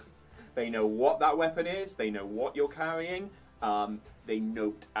out. They know what that weapon is, they know what you're carrying, they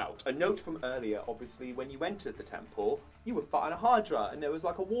noped out. A note from earlier, obviously, when you entered the temple, you were fighting a Hydra and there was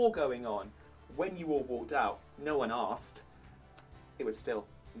like a war going on. When you all walked out, no one asked. It was still,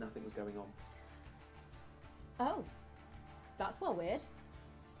 nothing was going on. Oh. That's well weird.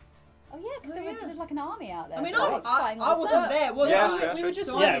 Oh yeah, because yeah. there's like an army out there. I mean, Like, I fighting all wasn't stuff. there, was Yeah, I? sure, We were sure. just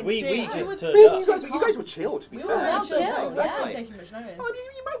Yeah, we hiding. just turned You up. guys were chill, to be We fair. were well chill, chill, exactly. yeah. Taking much notice. Well,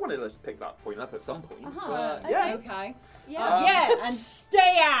 you might want to just pick that point up at some point. But, Okay. yeah. Okay. Yeah. Yeah, and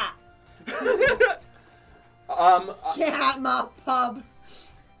stay at. Get out my pub.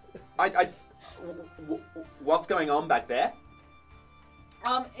 What's going on back there?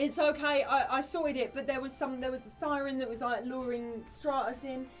 It's okay. I sorted it, but there was a siren that was like luring Stratus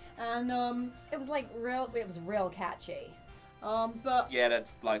in, and It was like real catchy. but Yeah,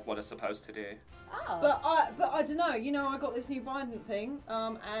 that's like what it's supposed to do. Oh. but I don't know. You know, I got this new binding thing,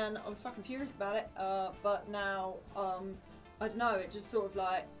 and I was fucking furious about it. But now, I don't know. It just sort of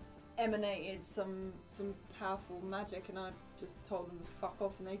like emanated some powerful magic, and I just told them to fuck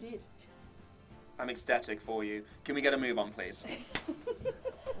off, and they did. I'm ecstatic for you. Can we get a move on, please?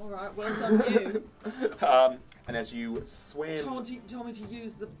 All right, well done, you. And as you swim... told me to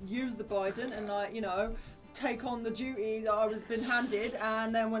use the Biden and like take on the duty that I was been handed,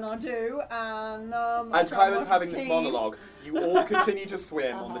 and then when I do, and As try Kyra's my having this team- monologue, you all continue to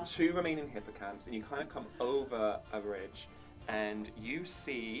swim on the two remaining hippocamps, and you kind of come over a ridge, and you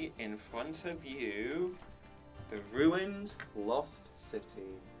see in front of you the ruined, lost city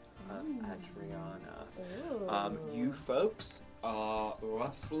of Adriana. You folks are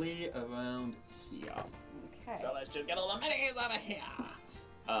roughly around here. Okay. So let's just get all the minis out of here.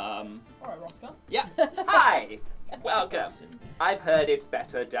 Alright, Rothgar. Yeah. Hi. Welcome. I've heard it's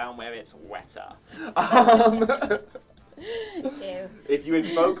better down where it's wetter. Ew. If you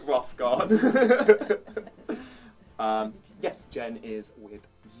invoke Rothgar. Yes, Jen is with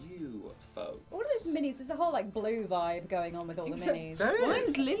you, folks. All of those minis, there's a whole like blue vibe going on with all the minis. Why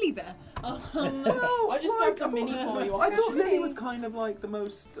is Lily there? I just grabbed a mini for you. I thought Actually. Lily was kind of like the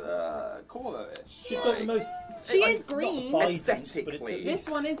most Cora-ish. She's got the most. She like, is it's not green. bident, but Aesthetically. it's at This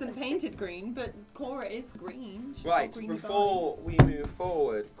least- one isn't painted green, but Cora is green. She's got Right, greeny before we move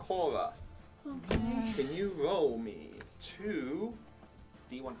forward, Cora, vibes. Okay. can you roll me two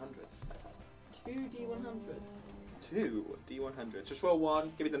D100s? 2 D100s. Two D100s. Just roll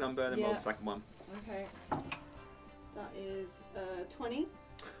one, give me the number, and then roll Yeah. the second one. Okay. That is 20.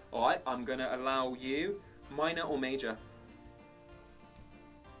 Alright, I'm going to allow you minor or major.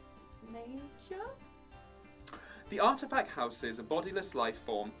 Major. The artifact houses a bodiless life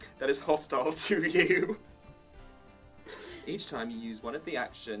form that is hostile to you. Each time you use one of the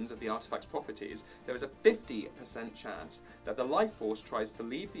actions of the artifact's properties, there is a 50% chance that the life force tries to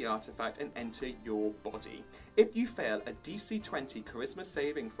leave the artifact and enter your body. If you fail a DC 20 charisma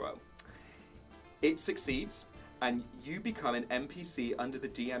saving throw, it succeeds and you become an NPC under the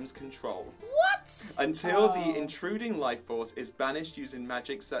DM's control. What? Until the intruding life force is banished using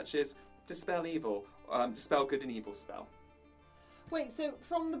magic such as Dispel Evil, Dispel Good and Evil spell. Wait, so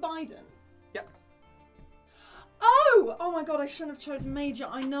from the Biden? Yep. Oh my god, I shouldn't have chosen Major.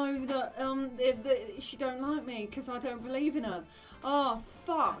 I know that she don't like me because I don't believe in her. Oh,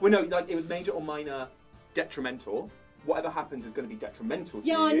 fuck. Well, no, like it was major or minor detrimental. whatever happens is going to be detrimental to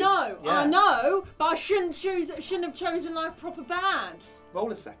Yeah, you. I know, Yeah. I know, but I shouldn't have chosen like proper bad.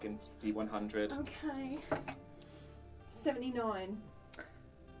 Roll a second D100. Okay. 79.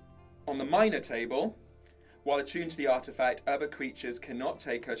 On the minor table, while attuned to the artifact, other creatures cannot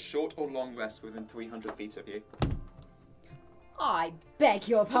take a short or long rest within 300 feet of you. I beg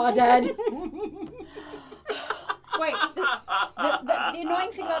your pardon. Wait, The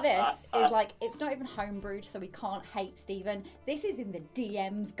annoying thing about this is, like, it's not even homebrewed, so we can't hate Stephen. This is in the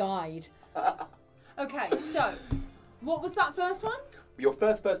DM's guide. okay, so, what was that first one? Your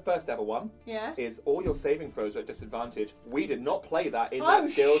first ever one Yeah. is all your saving throws are at disadvantage. We did not play that in that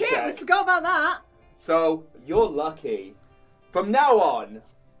skill shit, check. we forgot about that. So, you're lucky. From now on,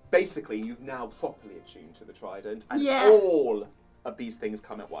 basically, you've now properly attuned to the trident, and Yeah. all of these things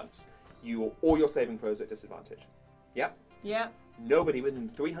come at once. All your saving throws are at disadvantage. Yep. Yeah. Nobody within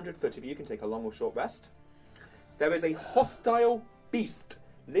 300 foot of you can take a long or short rest. There is a hostile beast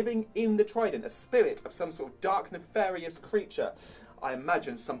living in the trident, a spirit of some sort of dark, nefarious creature. I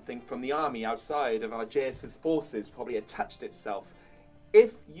imagine something from the army outside of Argeus' forces probably attached itself.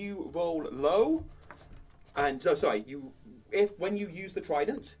 If you roll low, when you use the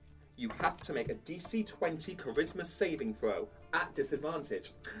trident, you have to make a DC 20 charisma saving throw at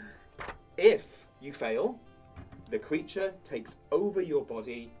disadvantage. If you fail, the creature takes over your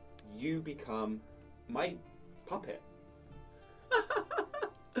body, you become my puppet.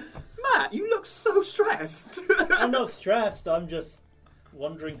 Matt, you look so stressed. I'm not stressed. I'm just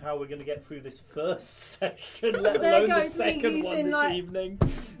wondering how we're going to get through this first session, let There alone the goes me second one using, this like- evening.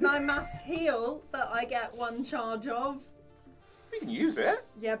 My mass heal that I get one charge of. We can use it.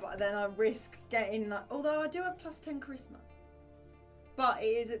 Yeah, but then I risk getting like, although I do have plus 10 charisma. But it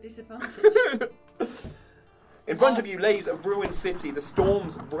is at disadvantage. In front of you lays a ruined city. The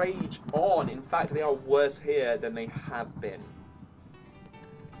storms rage on. In fact, they are worse here than they have been.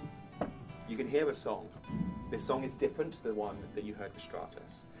 You can hear a song. This song is different to the one that you heard with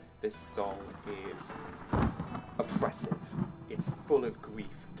Stratus. This song is oppressive. It's full of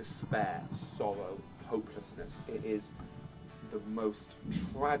grief, despair, sorrow, hopelessness. It is the most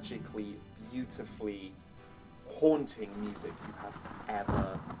tragically, beautifully haunting music you have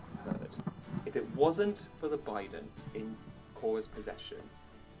ever heard. If it wasn't for the Bident in Cora's possession,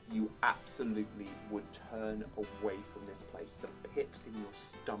 you absolutely would turn away from this place. The pit in your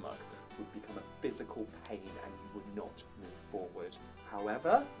stomach would become a physical pain and you would not move forward.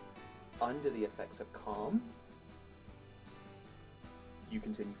 However, under the effects of calm, you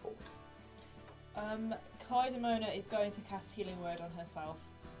continue forward. Kaidamona is going to cast Healing Word on herself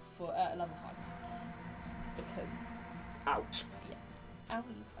for level 5. Because... Ouch.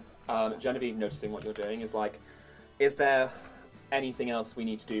 Owies. Genevieve, noticing what you're doing, is like, is there anything else we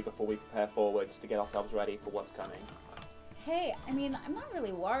need to do before we prepare forward to get ourselves ready for what's coming? Hey, I mean, I'm not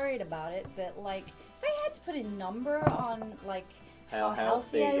really worried about it, but, like, if I had to put a number on, like, how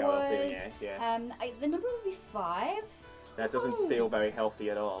healthy I was, yeah. the number would be 5. That doesn't feel very healthy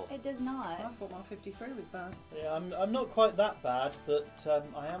at all. It does not. I thought my 53 was bad. Yeah, I'm not quite that bad, but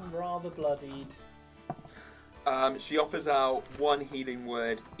I am rather bloodied. She offers out one healing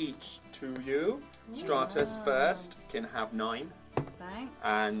word each to you. Stratus first can have 9, Thanks.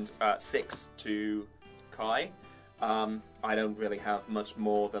 and 6 to Kai. I don't really have much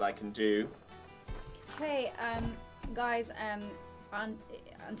more that I can do. Hey, guys, on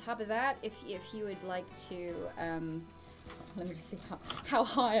top of that, if you would like to, let me just see how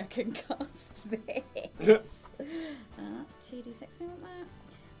high I can cast this. That's 2d6, we want that.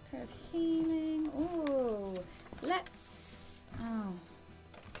 Pair of healing. Ooh, let's.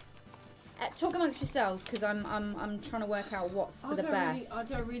 Talk amongst yourselves, because I'm trying to work out what's for the best. I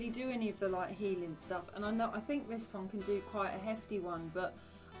don't really do any of the like healing stuff, and I think this one can do quite a hefty one, but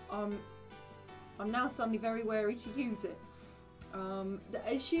I'm now suddenly very wary to use it.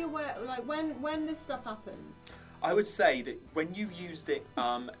 Is she aware, like when this stuff happens? I would say that when you used it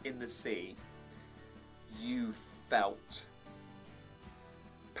in the sea, you felt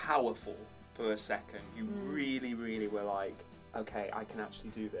powerful for a second. You really, really were like, okay, I can actually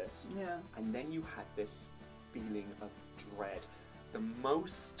do this. Yeah. And then you had this feeling of dread. The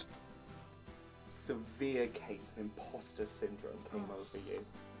most severe case of imposter syndrome came over you.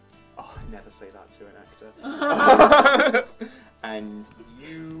 Oh, I never say that to an actor. And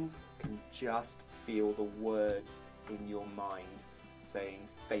you can just feel the words in your mind saying,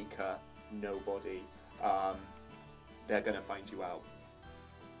 faker, nobody, they're gonna find you out.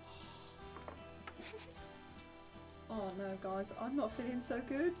 Oh no, guys, I'm not feeling so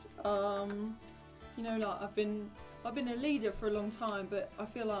good. You know, like I've been a leader for a long time, but I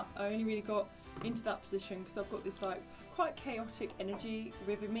feel like I only really got into that position because I've got this like quite chaotic energy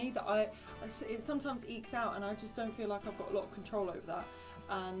within me that it sometimes ekes out, and I just don't feel like I've got a lot of control over that.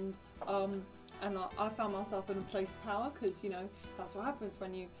 And I found myself in a place of power because, you know, that's what happens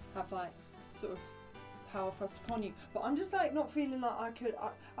when you have like sort of power thrust upon you. But I'm just like not feeling like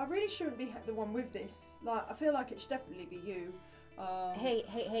I really shouldn't be the one with this. Like I feel like it should definitely be you. Hey,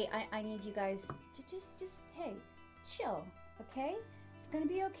 I need you guys to just hey, chill, okay? It's gonna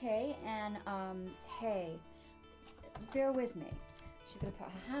be okay, and hey, bear with me. She's gonna put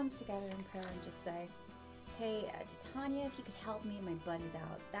her hands together in prayer and just say, hey, Titania, if you could help me and my buddies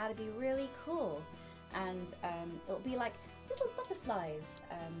out, that'd be really cool. And it'll be like little butterflies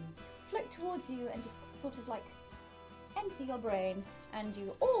float towards you and just sort of like enter your brain, and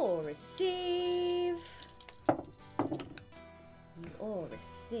you all receive. You all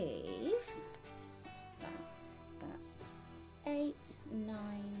receive. That's 8, 9,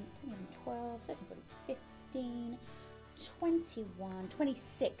 10, 11, 12, 13, 14, 15, 21,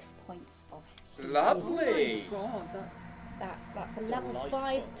 26 points of healing. Lovely. Oh my God, That's a level 5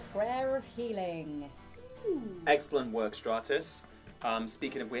 Delightful. prayer of healing. Excellent work, Stratus.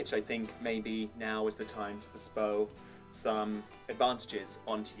 Speaking of which, I think maybe now is the time to bestow some advantages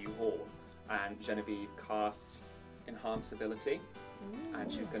onto you all. And Genevieve casts Enhance ability, and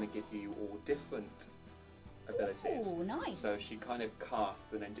she's going to give you all different abilities. Oh, nice. So she kind of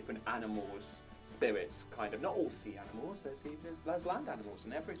casts, and then different animals, spirits, kind of, not all sea animals, there's land animals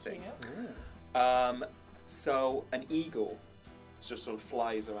and everything. So an eagle just sort of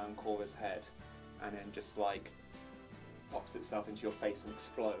flies around Cora's head and then just like pops itself into your face and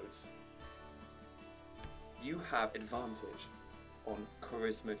explodes. You have advantage on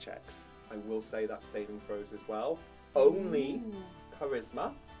charisma checks. I will say that's saving throws as well. Only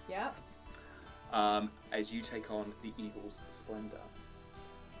charisma. yeah. As you take on the eagle's splendor.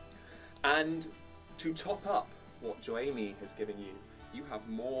 And to top up what Joami has given you, you have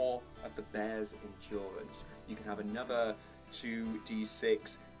more of the bear's endurance. You can have another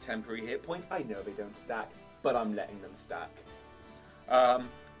 2d6 temporary hit points. I know they don't stack, but I'm letting them stack.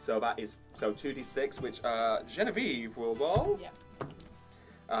 So that is 2d6, which Genevieve will roll. Yeah.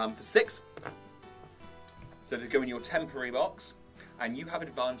 For 6. So to go in your temporary box, and you have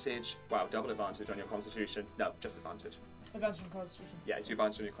advantage. Wow, double advantage on your Constitution. No, just advantage. Advantage on Constitution. Yeah, it's your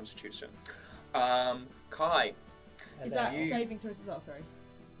advantage on your Constitution. Kai. Is that You- saving throws as well?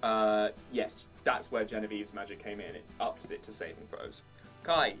 Sorry. Yes, that's where Genevieve's magic came in. It ups it to saving throws.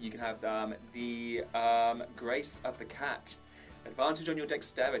 Kai, you can have the Grace of the Cat. Advantage on your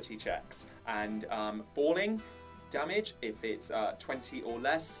dexterity checks. And falling damage, if it's 20 or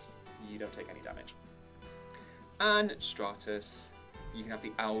less, you don't take any damage. And Stratus, you can have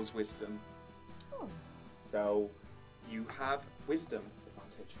the Owl's Wisdom. Oh, So you have Wisdom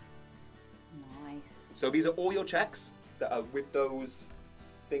advantage. nice. So these are all your checks that are with those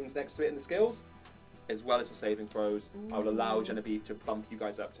things next to it in the skills, as well as the saving throws. I will allow Genevieve to bump you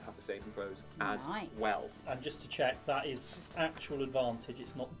guys up to have the saving throws as Nice. well. And just to check, that is actual advantage.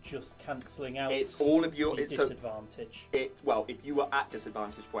 It's not just cancelling out It's all of your. the It's so disadvantage. well, if you were at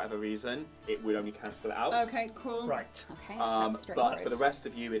disadvantage for whatever reason, it would only cancel it out. Okay, cool. Right. Okay, so that's straight But through. for the rest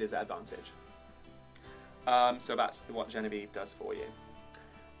of you, it is at advantage. So that's what Genevieve does for you.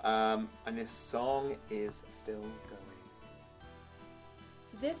 And this song is still going.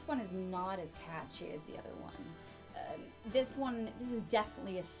 So this one is not as catchy as the other one. This is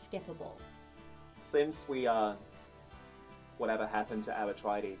definitely a skippable. Since we whatever happened to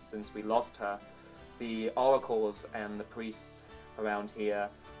Aratrides, since we lost her, the oracles and the priests around here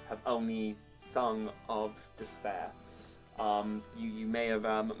have only sung of despair. You may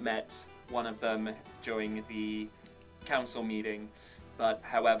have met one of them during the council meeting, but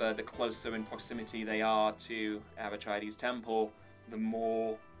however, the closer in proximity they are to Aratrides' temple, the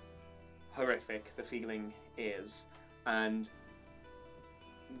more horrific the feeling is. And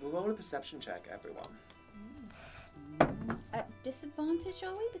roll a perception check, everyone. At disadvantage,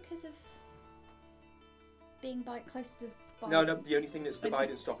 are we, because of being close to the No, binding? the only thing that's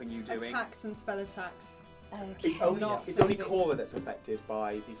divided stopping you doing. Attacks and spell attacks. Okay. It's only Not it's only saving. Cora that's affected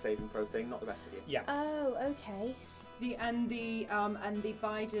by the saving throw thing, not the rest of you. Yeah. Oh, okay. The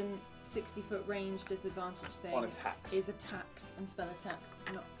Biden 60-foot range disadvantage thing On attacks. is attacks and spell attacks,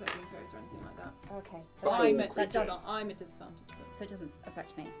 not saving throws or anything like that. Okay. But That all I'm does- at that does, creatures. I'm at disadvantage. But, so it doesn't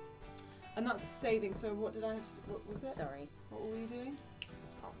affect me. and that's saving. So what did I? What was it? Sorry. What were you doing?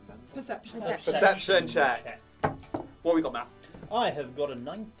 Can't remember. Perception. Perception check. What have we got, Matt? I have got a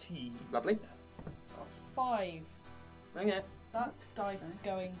 19. Lovely. 5. Okay. That dice is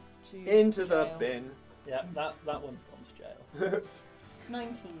going to Into the jail. bin. Yeah, that one's gone to jail.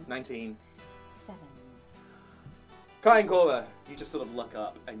 19. 19. 7. Kai and Cora, you just sort of look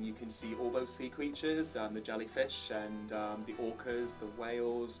up and you can see all those sea creatures, the jellyfish and the orcas, the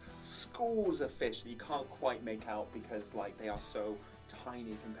whales, schools of fish that you can't quite make out because like they are so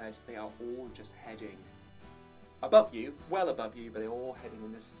tiny compared to they are all just heading above you, well above you, but they're all heading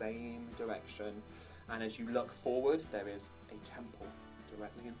in the same direction. And as you look forward, there is a temple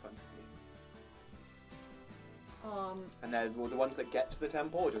directly in front of you. And then the ones that get to the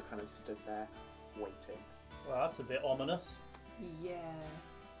temple are just kind of stood there waiting. Well, that's a bit ominous. Yeah.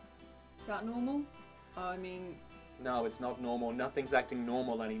 Is that normal? I mean, No, it's not normal. Nothing's acting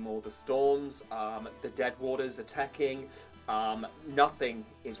normal anymore. The storms, the dead waters attacking, nothing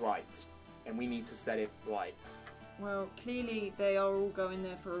is right. And we need to set it right. well, clearly they are all going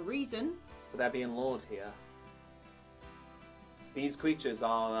there for a reason. But they're being lured here. These creatures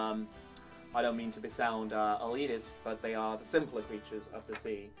are, I don't mean to sound elitist, but they are the simpler creatures of the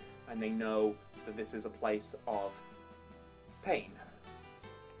sea. And they know that this is a place of pain.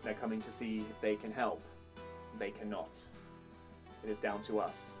 They're coming to see if they can help. They cannot. It is down to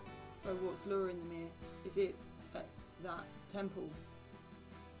us. So what's luring them here? Is it that temple?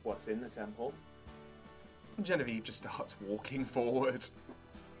 What's in the temple? Genevieve just starts walking forward.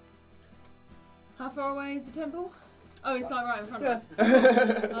 How far away is the temple? Oh, it's like right in front of us.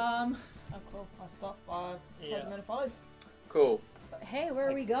 Oh, cool. I stop. I Yeah. head and follows. Cool. Hey, where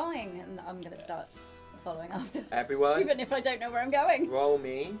are we going? And I'm going to start following after. Everyone, Even if I don't know where I'm going. roll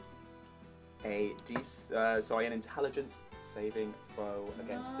me an intelligence saving throw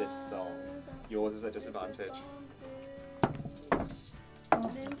against this song. Yours is a disadvantage.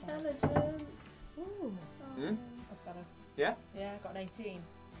 An intelligence. Ooh. Hmm? That's better. Yeah? Yeah, I got an 18.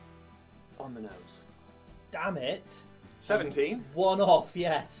 On the nose. Damn it. 17. One off,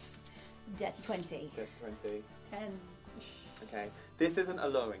 yes. Dirty 20. Just 20. 10. Okay. This isn't a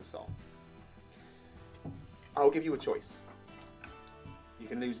lowering song. I'll give you a choice. You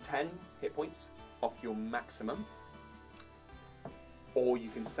can lose 10 hit points off your maximum, or you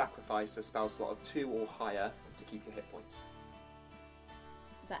can sacrifice a spell slot of 2 or higher to keep your hit points.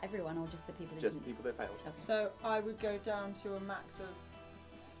 Is that everyone or just the people who Just the didn't? people that failed. Okay. So I would go down to a max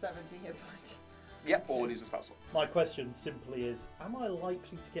of 70 hit points. Yep, or lose a spell slot. My question simply is, am I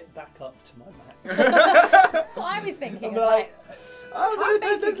likely to get back up to my max? That's what I was thinking. I'm It's like, Oh, I'm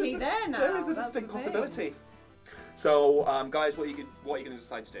there's basically there now. There is a That's distinct the thing. possibility. So, guys, what are you going to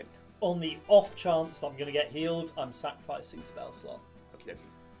decide to do? On the off chance that I'm going to get healed, I'm sacrificing spell slot. Okay,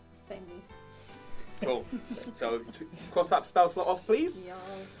 Same as. cool. So, cross that spell slot off, please. Yeah.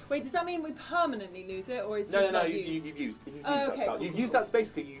 Wait, does that mean we permanently lose it, or is it No, just no, like you've used? used Oh, that okay, spell. cool, You've cool, used cool. that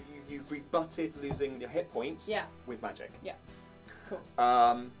basically. You've rebutted losing your hit points Yeah. with magic. Yeah. Cool.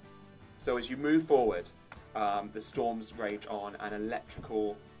 So as you move forward, the storms rage on, and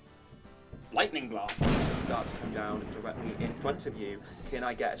electrical lightning blasts just start to come down directly in front of you. Can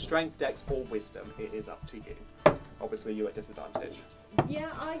I get a strength, dex, or wisdom? It is up to you. Obviously, you're at disadvantage.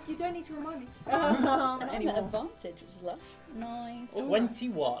 Yeah, you don't need to remind me. and I'm at Anymore. advantage, which is lush. Nice.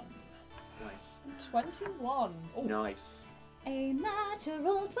 21. Nice. 21. Oh. Nice. A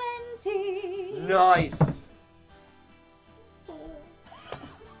natural 20. Nice.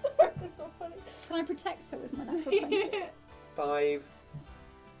 Sorry, it's not funny. Can I protect her with my natural 20? 5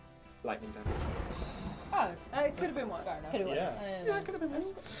 lightning damage. Oh, It could have been worse. fair enough. Could have Yeah. Yeah, it could have been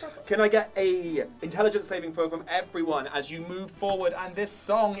worse. Can I get a intelligence saving throw from everyone as you move forward? And this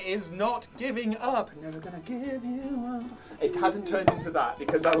song is not giving up. Never gonna give you up. It hasn't turned into that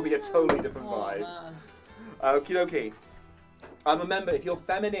because that would be a totally different Oh, vibe. man. Okie dokie. Remember, if you're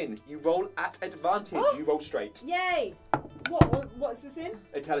feminine, you roll at advantage. You roll straight. Yay! What's this in?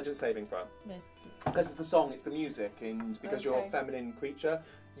 Intelligence saving throw. Yeah. Because it's the song, it's the music, and because you're a Okay. feminine creature,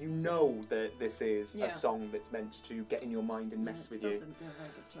 you know that this is Yeah. a song that's meant to get in your mind and mess Yeah, with still you. didn't do a very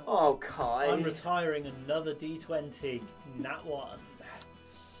good job. Oh, Kai. I'm retiring another D20. Nat 1.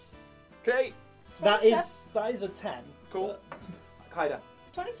 Okay, That is a 10. cool. but- Kaida.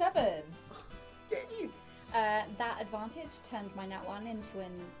 27. Get you. That advantage turned my nat 1 into a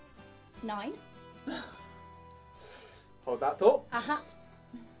 9. Hold that thought. Aha.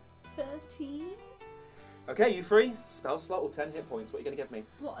 13? Okay, you free. Spell slot or 10 hit points. What are you going to give me?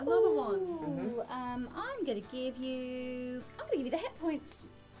 What, another one? Ooh, I'm gonna give you the hit points.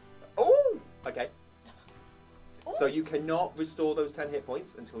 Oh! Okay. So you cannot restore those 10 hit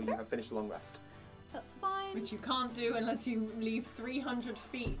points until you have finished a long rest. That's fine. Which you can't do unless you leave 300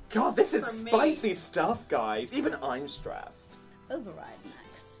 feet. God, this is From me. spicy stuff, guys. Even I'm stressed. Override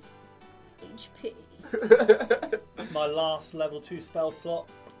max. HP. My last level 2 spell slot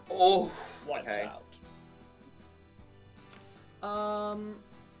Oh, wiped okay. out.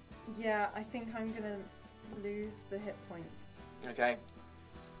 Yeah, I think I'm gonna lose the hit points. Okay.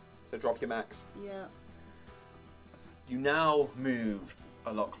 So drop your max. Yeah. You now move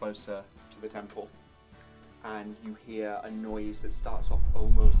a lot closer to the temple, and you hear a noise that starts off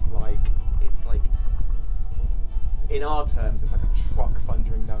almost like it's like, in our terms, it's like a truck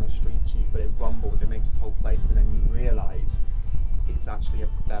thundering down a street to you, but it rumbles, it makes the whole place, and then you realise it's actually a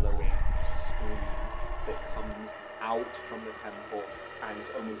bellowing scream that comes out from the temple, and it's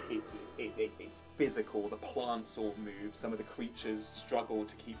almost it's physical. The plants all move. Some of the creatures struggle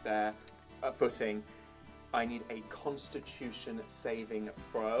to keep their footing. I need a Constitution saving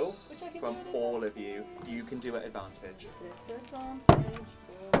throw Which I can from do at all of you. You can do it advantage. Disadvantage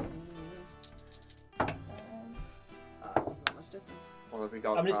for me. There's not much difference. What have we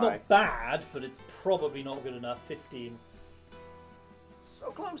got? I mean, it's not bad, but it's probably not good enough. 15.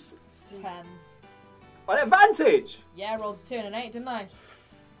 So close. 10. An advantage. Yeah, I rolled a 2 and an 8, didn't I?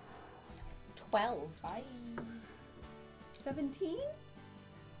 12. Aye. 17?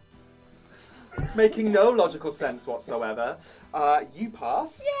 Making no logical sense whatsoever. You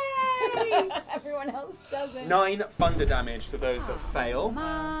pass. Yay! Everyone else doesn't. 9 thunder damage to those that fail. Come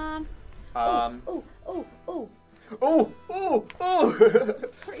on. Oh, Oh.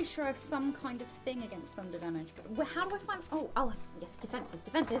 oh. Pretty sure I have some kind of thing against thunder damage, but how do I find? Oh, yes,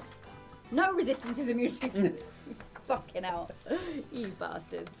 defenses. No resistances, immunities. Fucking hell, you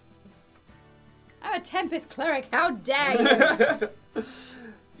bastards! I'm a Tempest cleric. How dare you?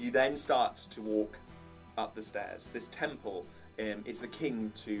 You then start to walk up the stairs. This temple, it's the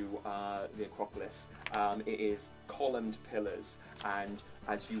king to the Acropolis. It is columned pillars, and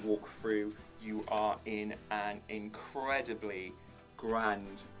as you walk through, you are in an incredibly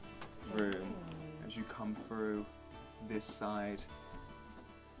grand room. As you come through this side,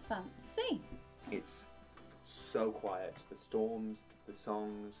 Fancy. it's so quiet. The storms, the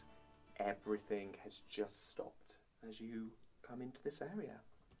songs, everything has just stopped as you come into this area.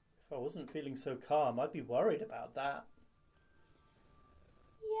 If I wasn't feeling so calm, I'd be worried about that.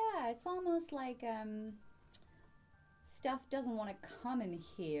 Yeah, it's almost like stuff doesn't want to come in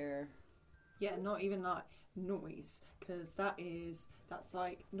here. Yeah, not even like noise, because that's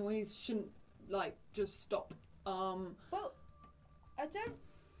like noise shouldn't like just stop. Well, I feel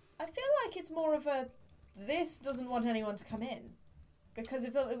like it's more of a this doesn't want anyone to come in. Because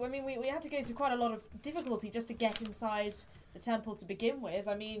we had to go through quite a lot of difficulty just to get inside the temple to begin with.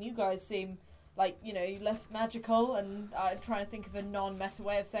 I mean, you guys seem like, less magical, and I'm trying to think of a non-meta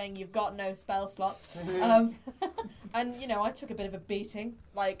way of saying you've got no spell slots. And, I took a bit of a beating,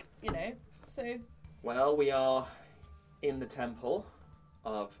 so... Well, we are in the temple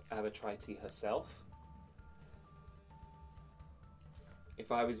of Abatrite herself.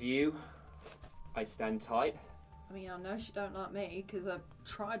 If I was you, I'd stand tight. I mean, I know she don't like me because her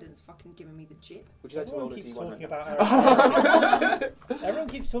trident's fucking giving me the jip. Would you like to roll Everyone a keeps D1? talking about Abatrite. Everyone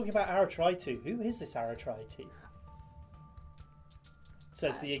keeps talking about Abatrite. Who is this Abatrite?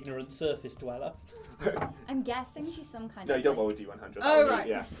 Says the ignorant surface dweller. I'm guessing she's some kind No, of. you don't roll a D100. Oh, right.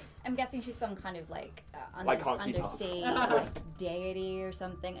 Yeah. I'm guessing she's some kind of Like can't keep up. undersea deity or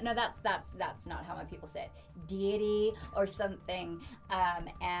something. No, that's not how my people say it. Deity or something.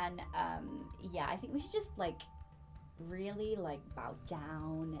 Yeah, I think we should just really bow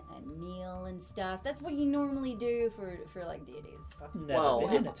down and kneel and stuff. That's what you normally do for deities. I've never Well,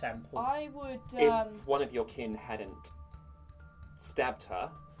 been in a temple. I would... If one of your kin hadn't stabbed her,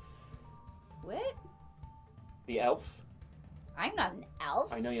 What? the elf. I'm not an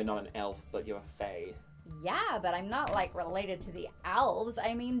elf. I know you're not an elf, but you're a fae. Yeah, but I'm not related to the elves.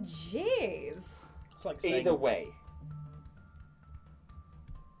 I mean, jeez. It's like saying, Either way,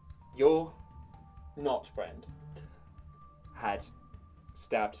 your not friend had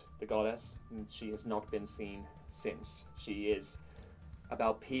stabbed the goddess, and she has not been seen since. She is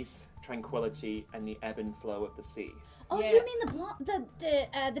about peace, tranquility, and the ebb and flow of the sea. Oh, Yeah. you mean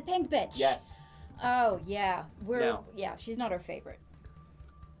the pink bitch? Yes. Oh yeah, No. she's not our favorite.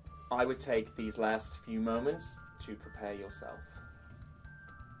 I would take these last few moments to prepare yourself.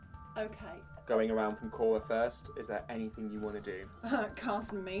 Okay. Going around from Cora first, is there anything you want to do?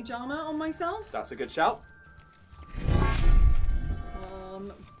 Cast mage armor on myself. That's a good shout.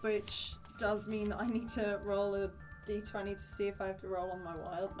 Which does mean that I need to roll a d20 to see if I have to roll on my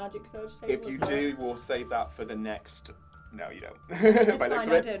wild magic surge table. If you as well. do, we'll save that for the next... No, you don't. It's By looks fine,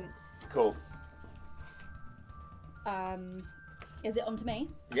 of I it. didn't. Cool. Is it on to me?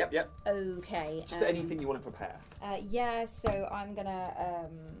 Yep. Okay. Just anything you want to prepare. Yeah, so I'm gonna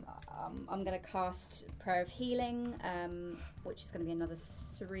cast Prayer of Healing, which is gonna be another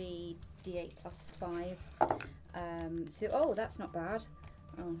 3d8 plus 5. That's not bad.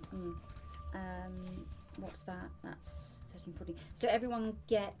 What's that? That's 13, 14. So everyone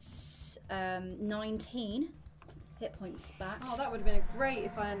gets 19 hit points back. Oh, that would have been great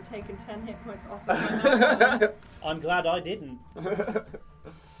if I hadn't taken 10 hit points off of my last one. I'm glad I didn't.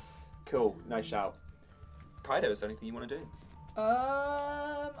 Cool, nice shout. Kaido, is there anything you want to do?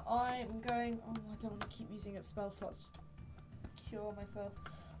 I'm going. Oh, I don't want to keep using up spell slots just to cure myself.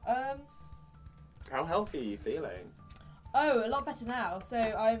 How healthy are you feeling? Oh, a lot better now. So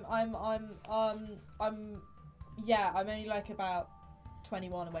I'm only like about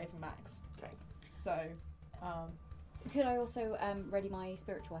 21 away from max. Okay. So, Could I also ready my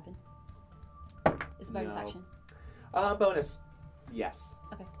spiritual weapon? It's a bonus No. action. Bonus. Yes.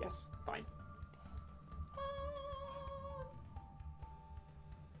 Okay. Yes, fine.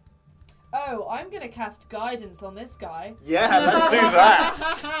 oh, I'm gonna cast guidance on this guy. Yeah, let's do that.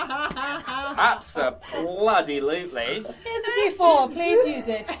 Abso-bloody-lutely. Here's a D4. Please use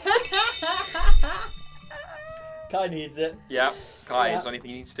it. Kai needs it. Yeah. Kai, Yeah. is there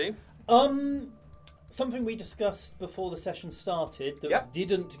anything you need to do? Something we discussed before the session started that Yep.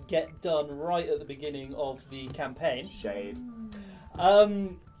 didn't get done right at the beginning of the campaign. Shade.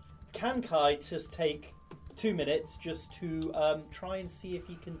 Can Kai just take 2 minutes just to try and see if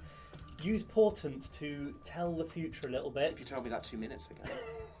he can use Portent to tell the future a little If you bit? told me that 2 minutes ago.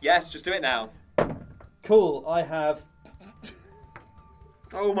 Yes, just do it now. Cool, I have...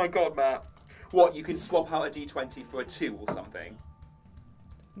 Oh my god, Matt. What, you can swap out a d20 for a 2 or something?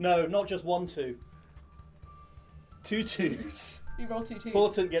 No, not just 1 2. 2 2s. You roll 2 2s.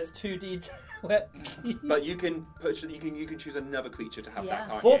 Portent gets 2d. But you can choose another creature to have Yeah. that,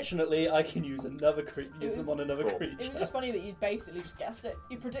 can't Fortunately, I can use another use them was- on another Cool. creature. It was just funny that you basically just guessed it.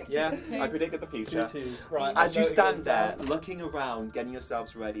 You predicted you? Yeah, it too. I predicted the 2 future. 2s. Right. As you I'll note it stand goes there, down. looking around, getting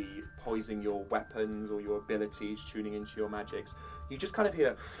yourselves ready, poising your weapons or your abilities, tuning into your magics, you just kind of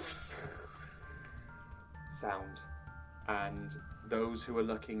hear sound. And those who are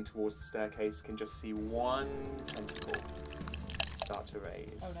looking towards the staircase can just see one tentacle start to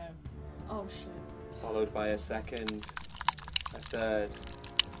raise. Oh no. Oh shit. Followed by a second, a third,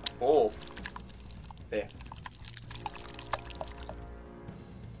 a fourth, fifth,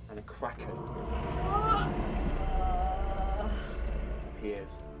 and a kraken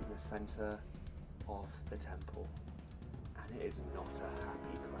appears in the centre of the temple, and it is not a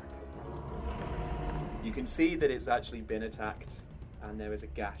happy kraken. You can see that it's actually been attacked, and there is a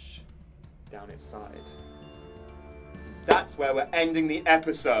gash down its side. That's where we're ending the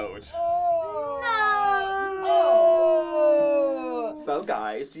episode. So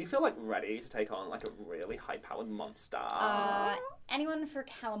guys, do you feel like ready to take on like a really high-powered monster? Anyone for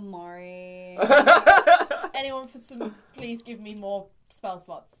calamari? Anyone for some? Please give me more spell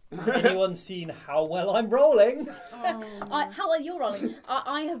slots. Anyone seen how well I'm rolling? How well you're rolling?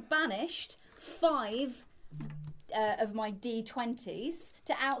 I have banished 5 of my D20s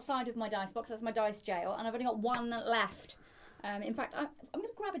to outside of my dice box. That's my dice jail, and I've only got 1 left. In fact, I'm going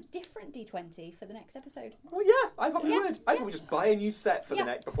to grab a different D20 for the next episode. Well, yeah, I probably Yeah, would. I'd probably just buy a new set for Yeah.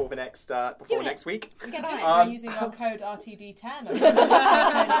 the before next Doing next week. Get Do on it it. by using our code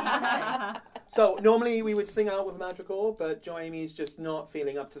RTD10. So normally we would sing out with Madrigal, but Joamie's just not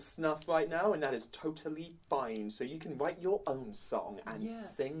feeling up to snuff right now, and that is totally fine. So you can write your own song and Yeah.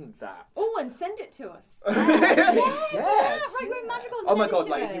 sing that. Oh, and send it to us. Yes. Right, we're Madrigal. Oh my send it god,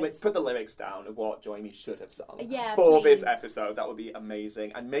 to like if you us. would put the lyrics down of what Joamie should have sung Yeah, for this please. episode, that would be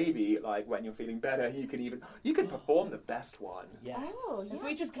amazing. And maybe like when you're feeling better, you can perform the best one. Yes. Oh, If yeah,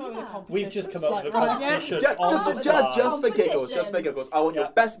 we just come up do with a that. competition. We've just come up with a Like, competition. Just, on just, the just, fly. just for giggles, Competition. just for giggles. I want your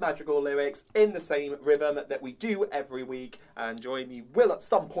Yeah. best Madrigal lyrics in the same rhythm that we do every week, and Joamie will at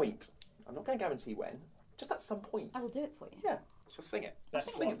some point. I'm not going to guarantee when. Just at some point. I will do it for you. Yeah, she'll sing it. That's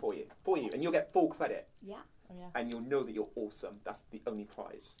She'll sing fine. it for you, and you'll get full credit, Yeah. Oh, yeah. and you'll know that you're awesome. That's the only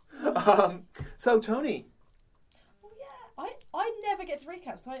prize. So Tony, Well, yeah, I never get to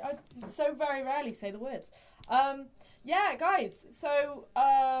recap, so I so very rarely say the words. Yeah, guys, so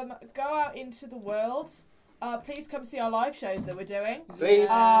go out into the world. Please come see our live shows that we're doing. please.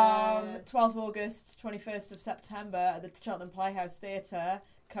 12th August, 21st of September at the Cheltenham Playhouse Theatre.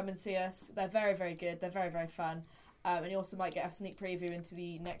 Come and see us. They're very, very good. They're very, very fun. And you also might get a sneak preview into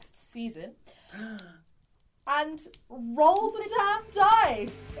the next season. And roll the damn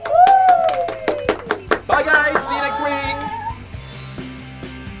dice! Bye guys. See you next week.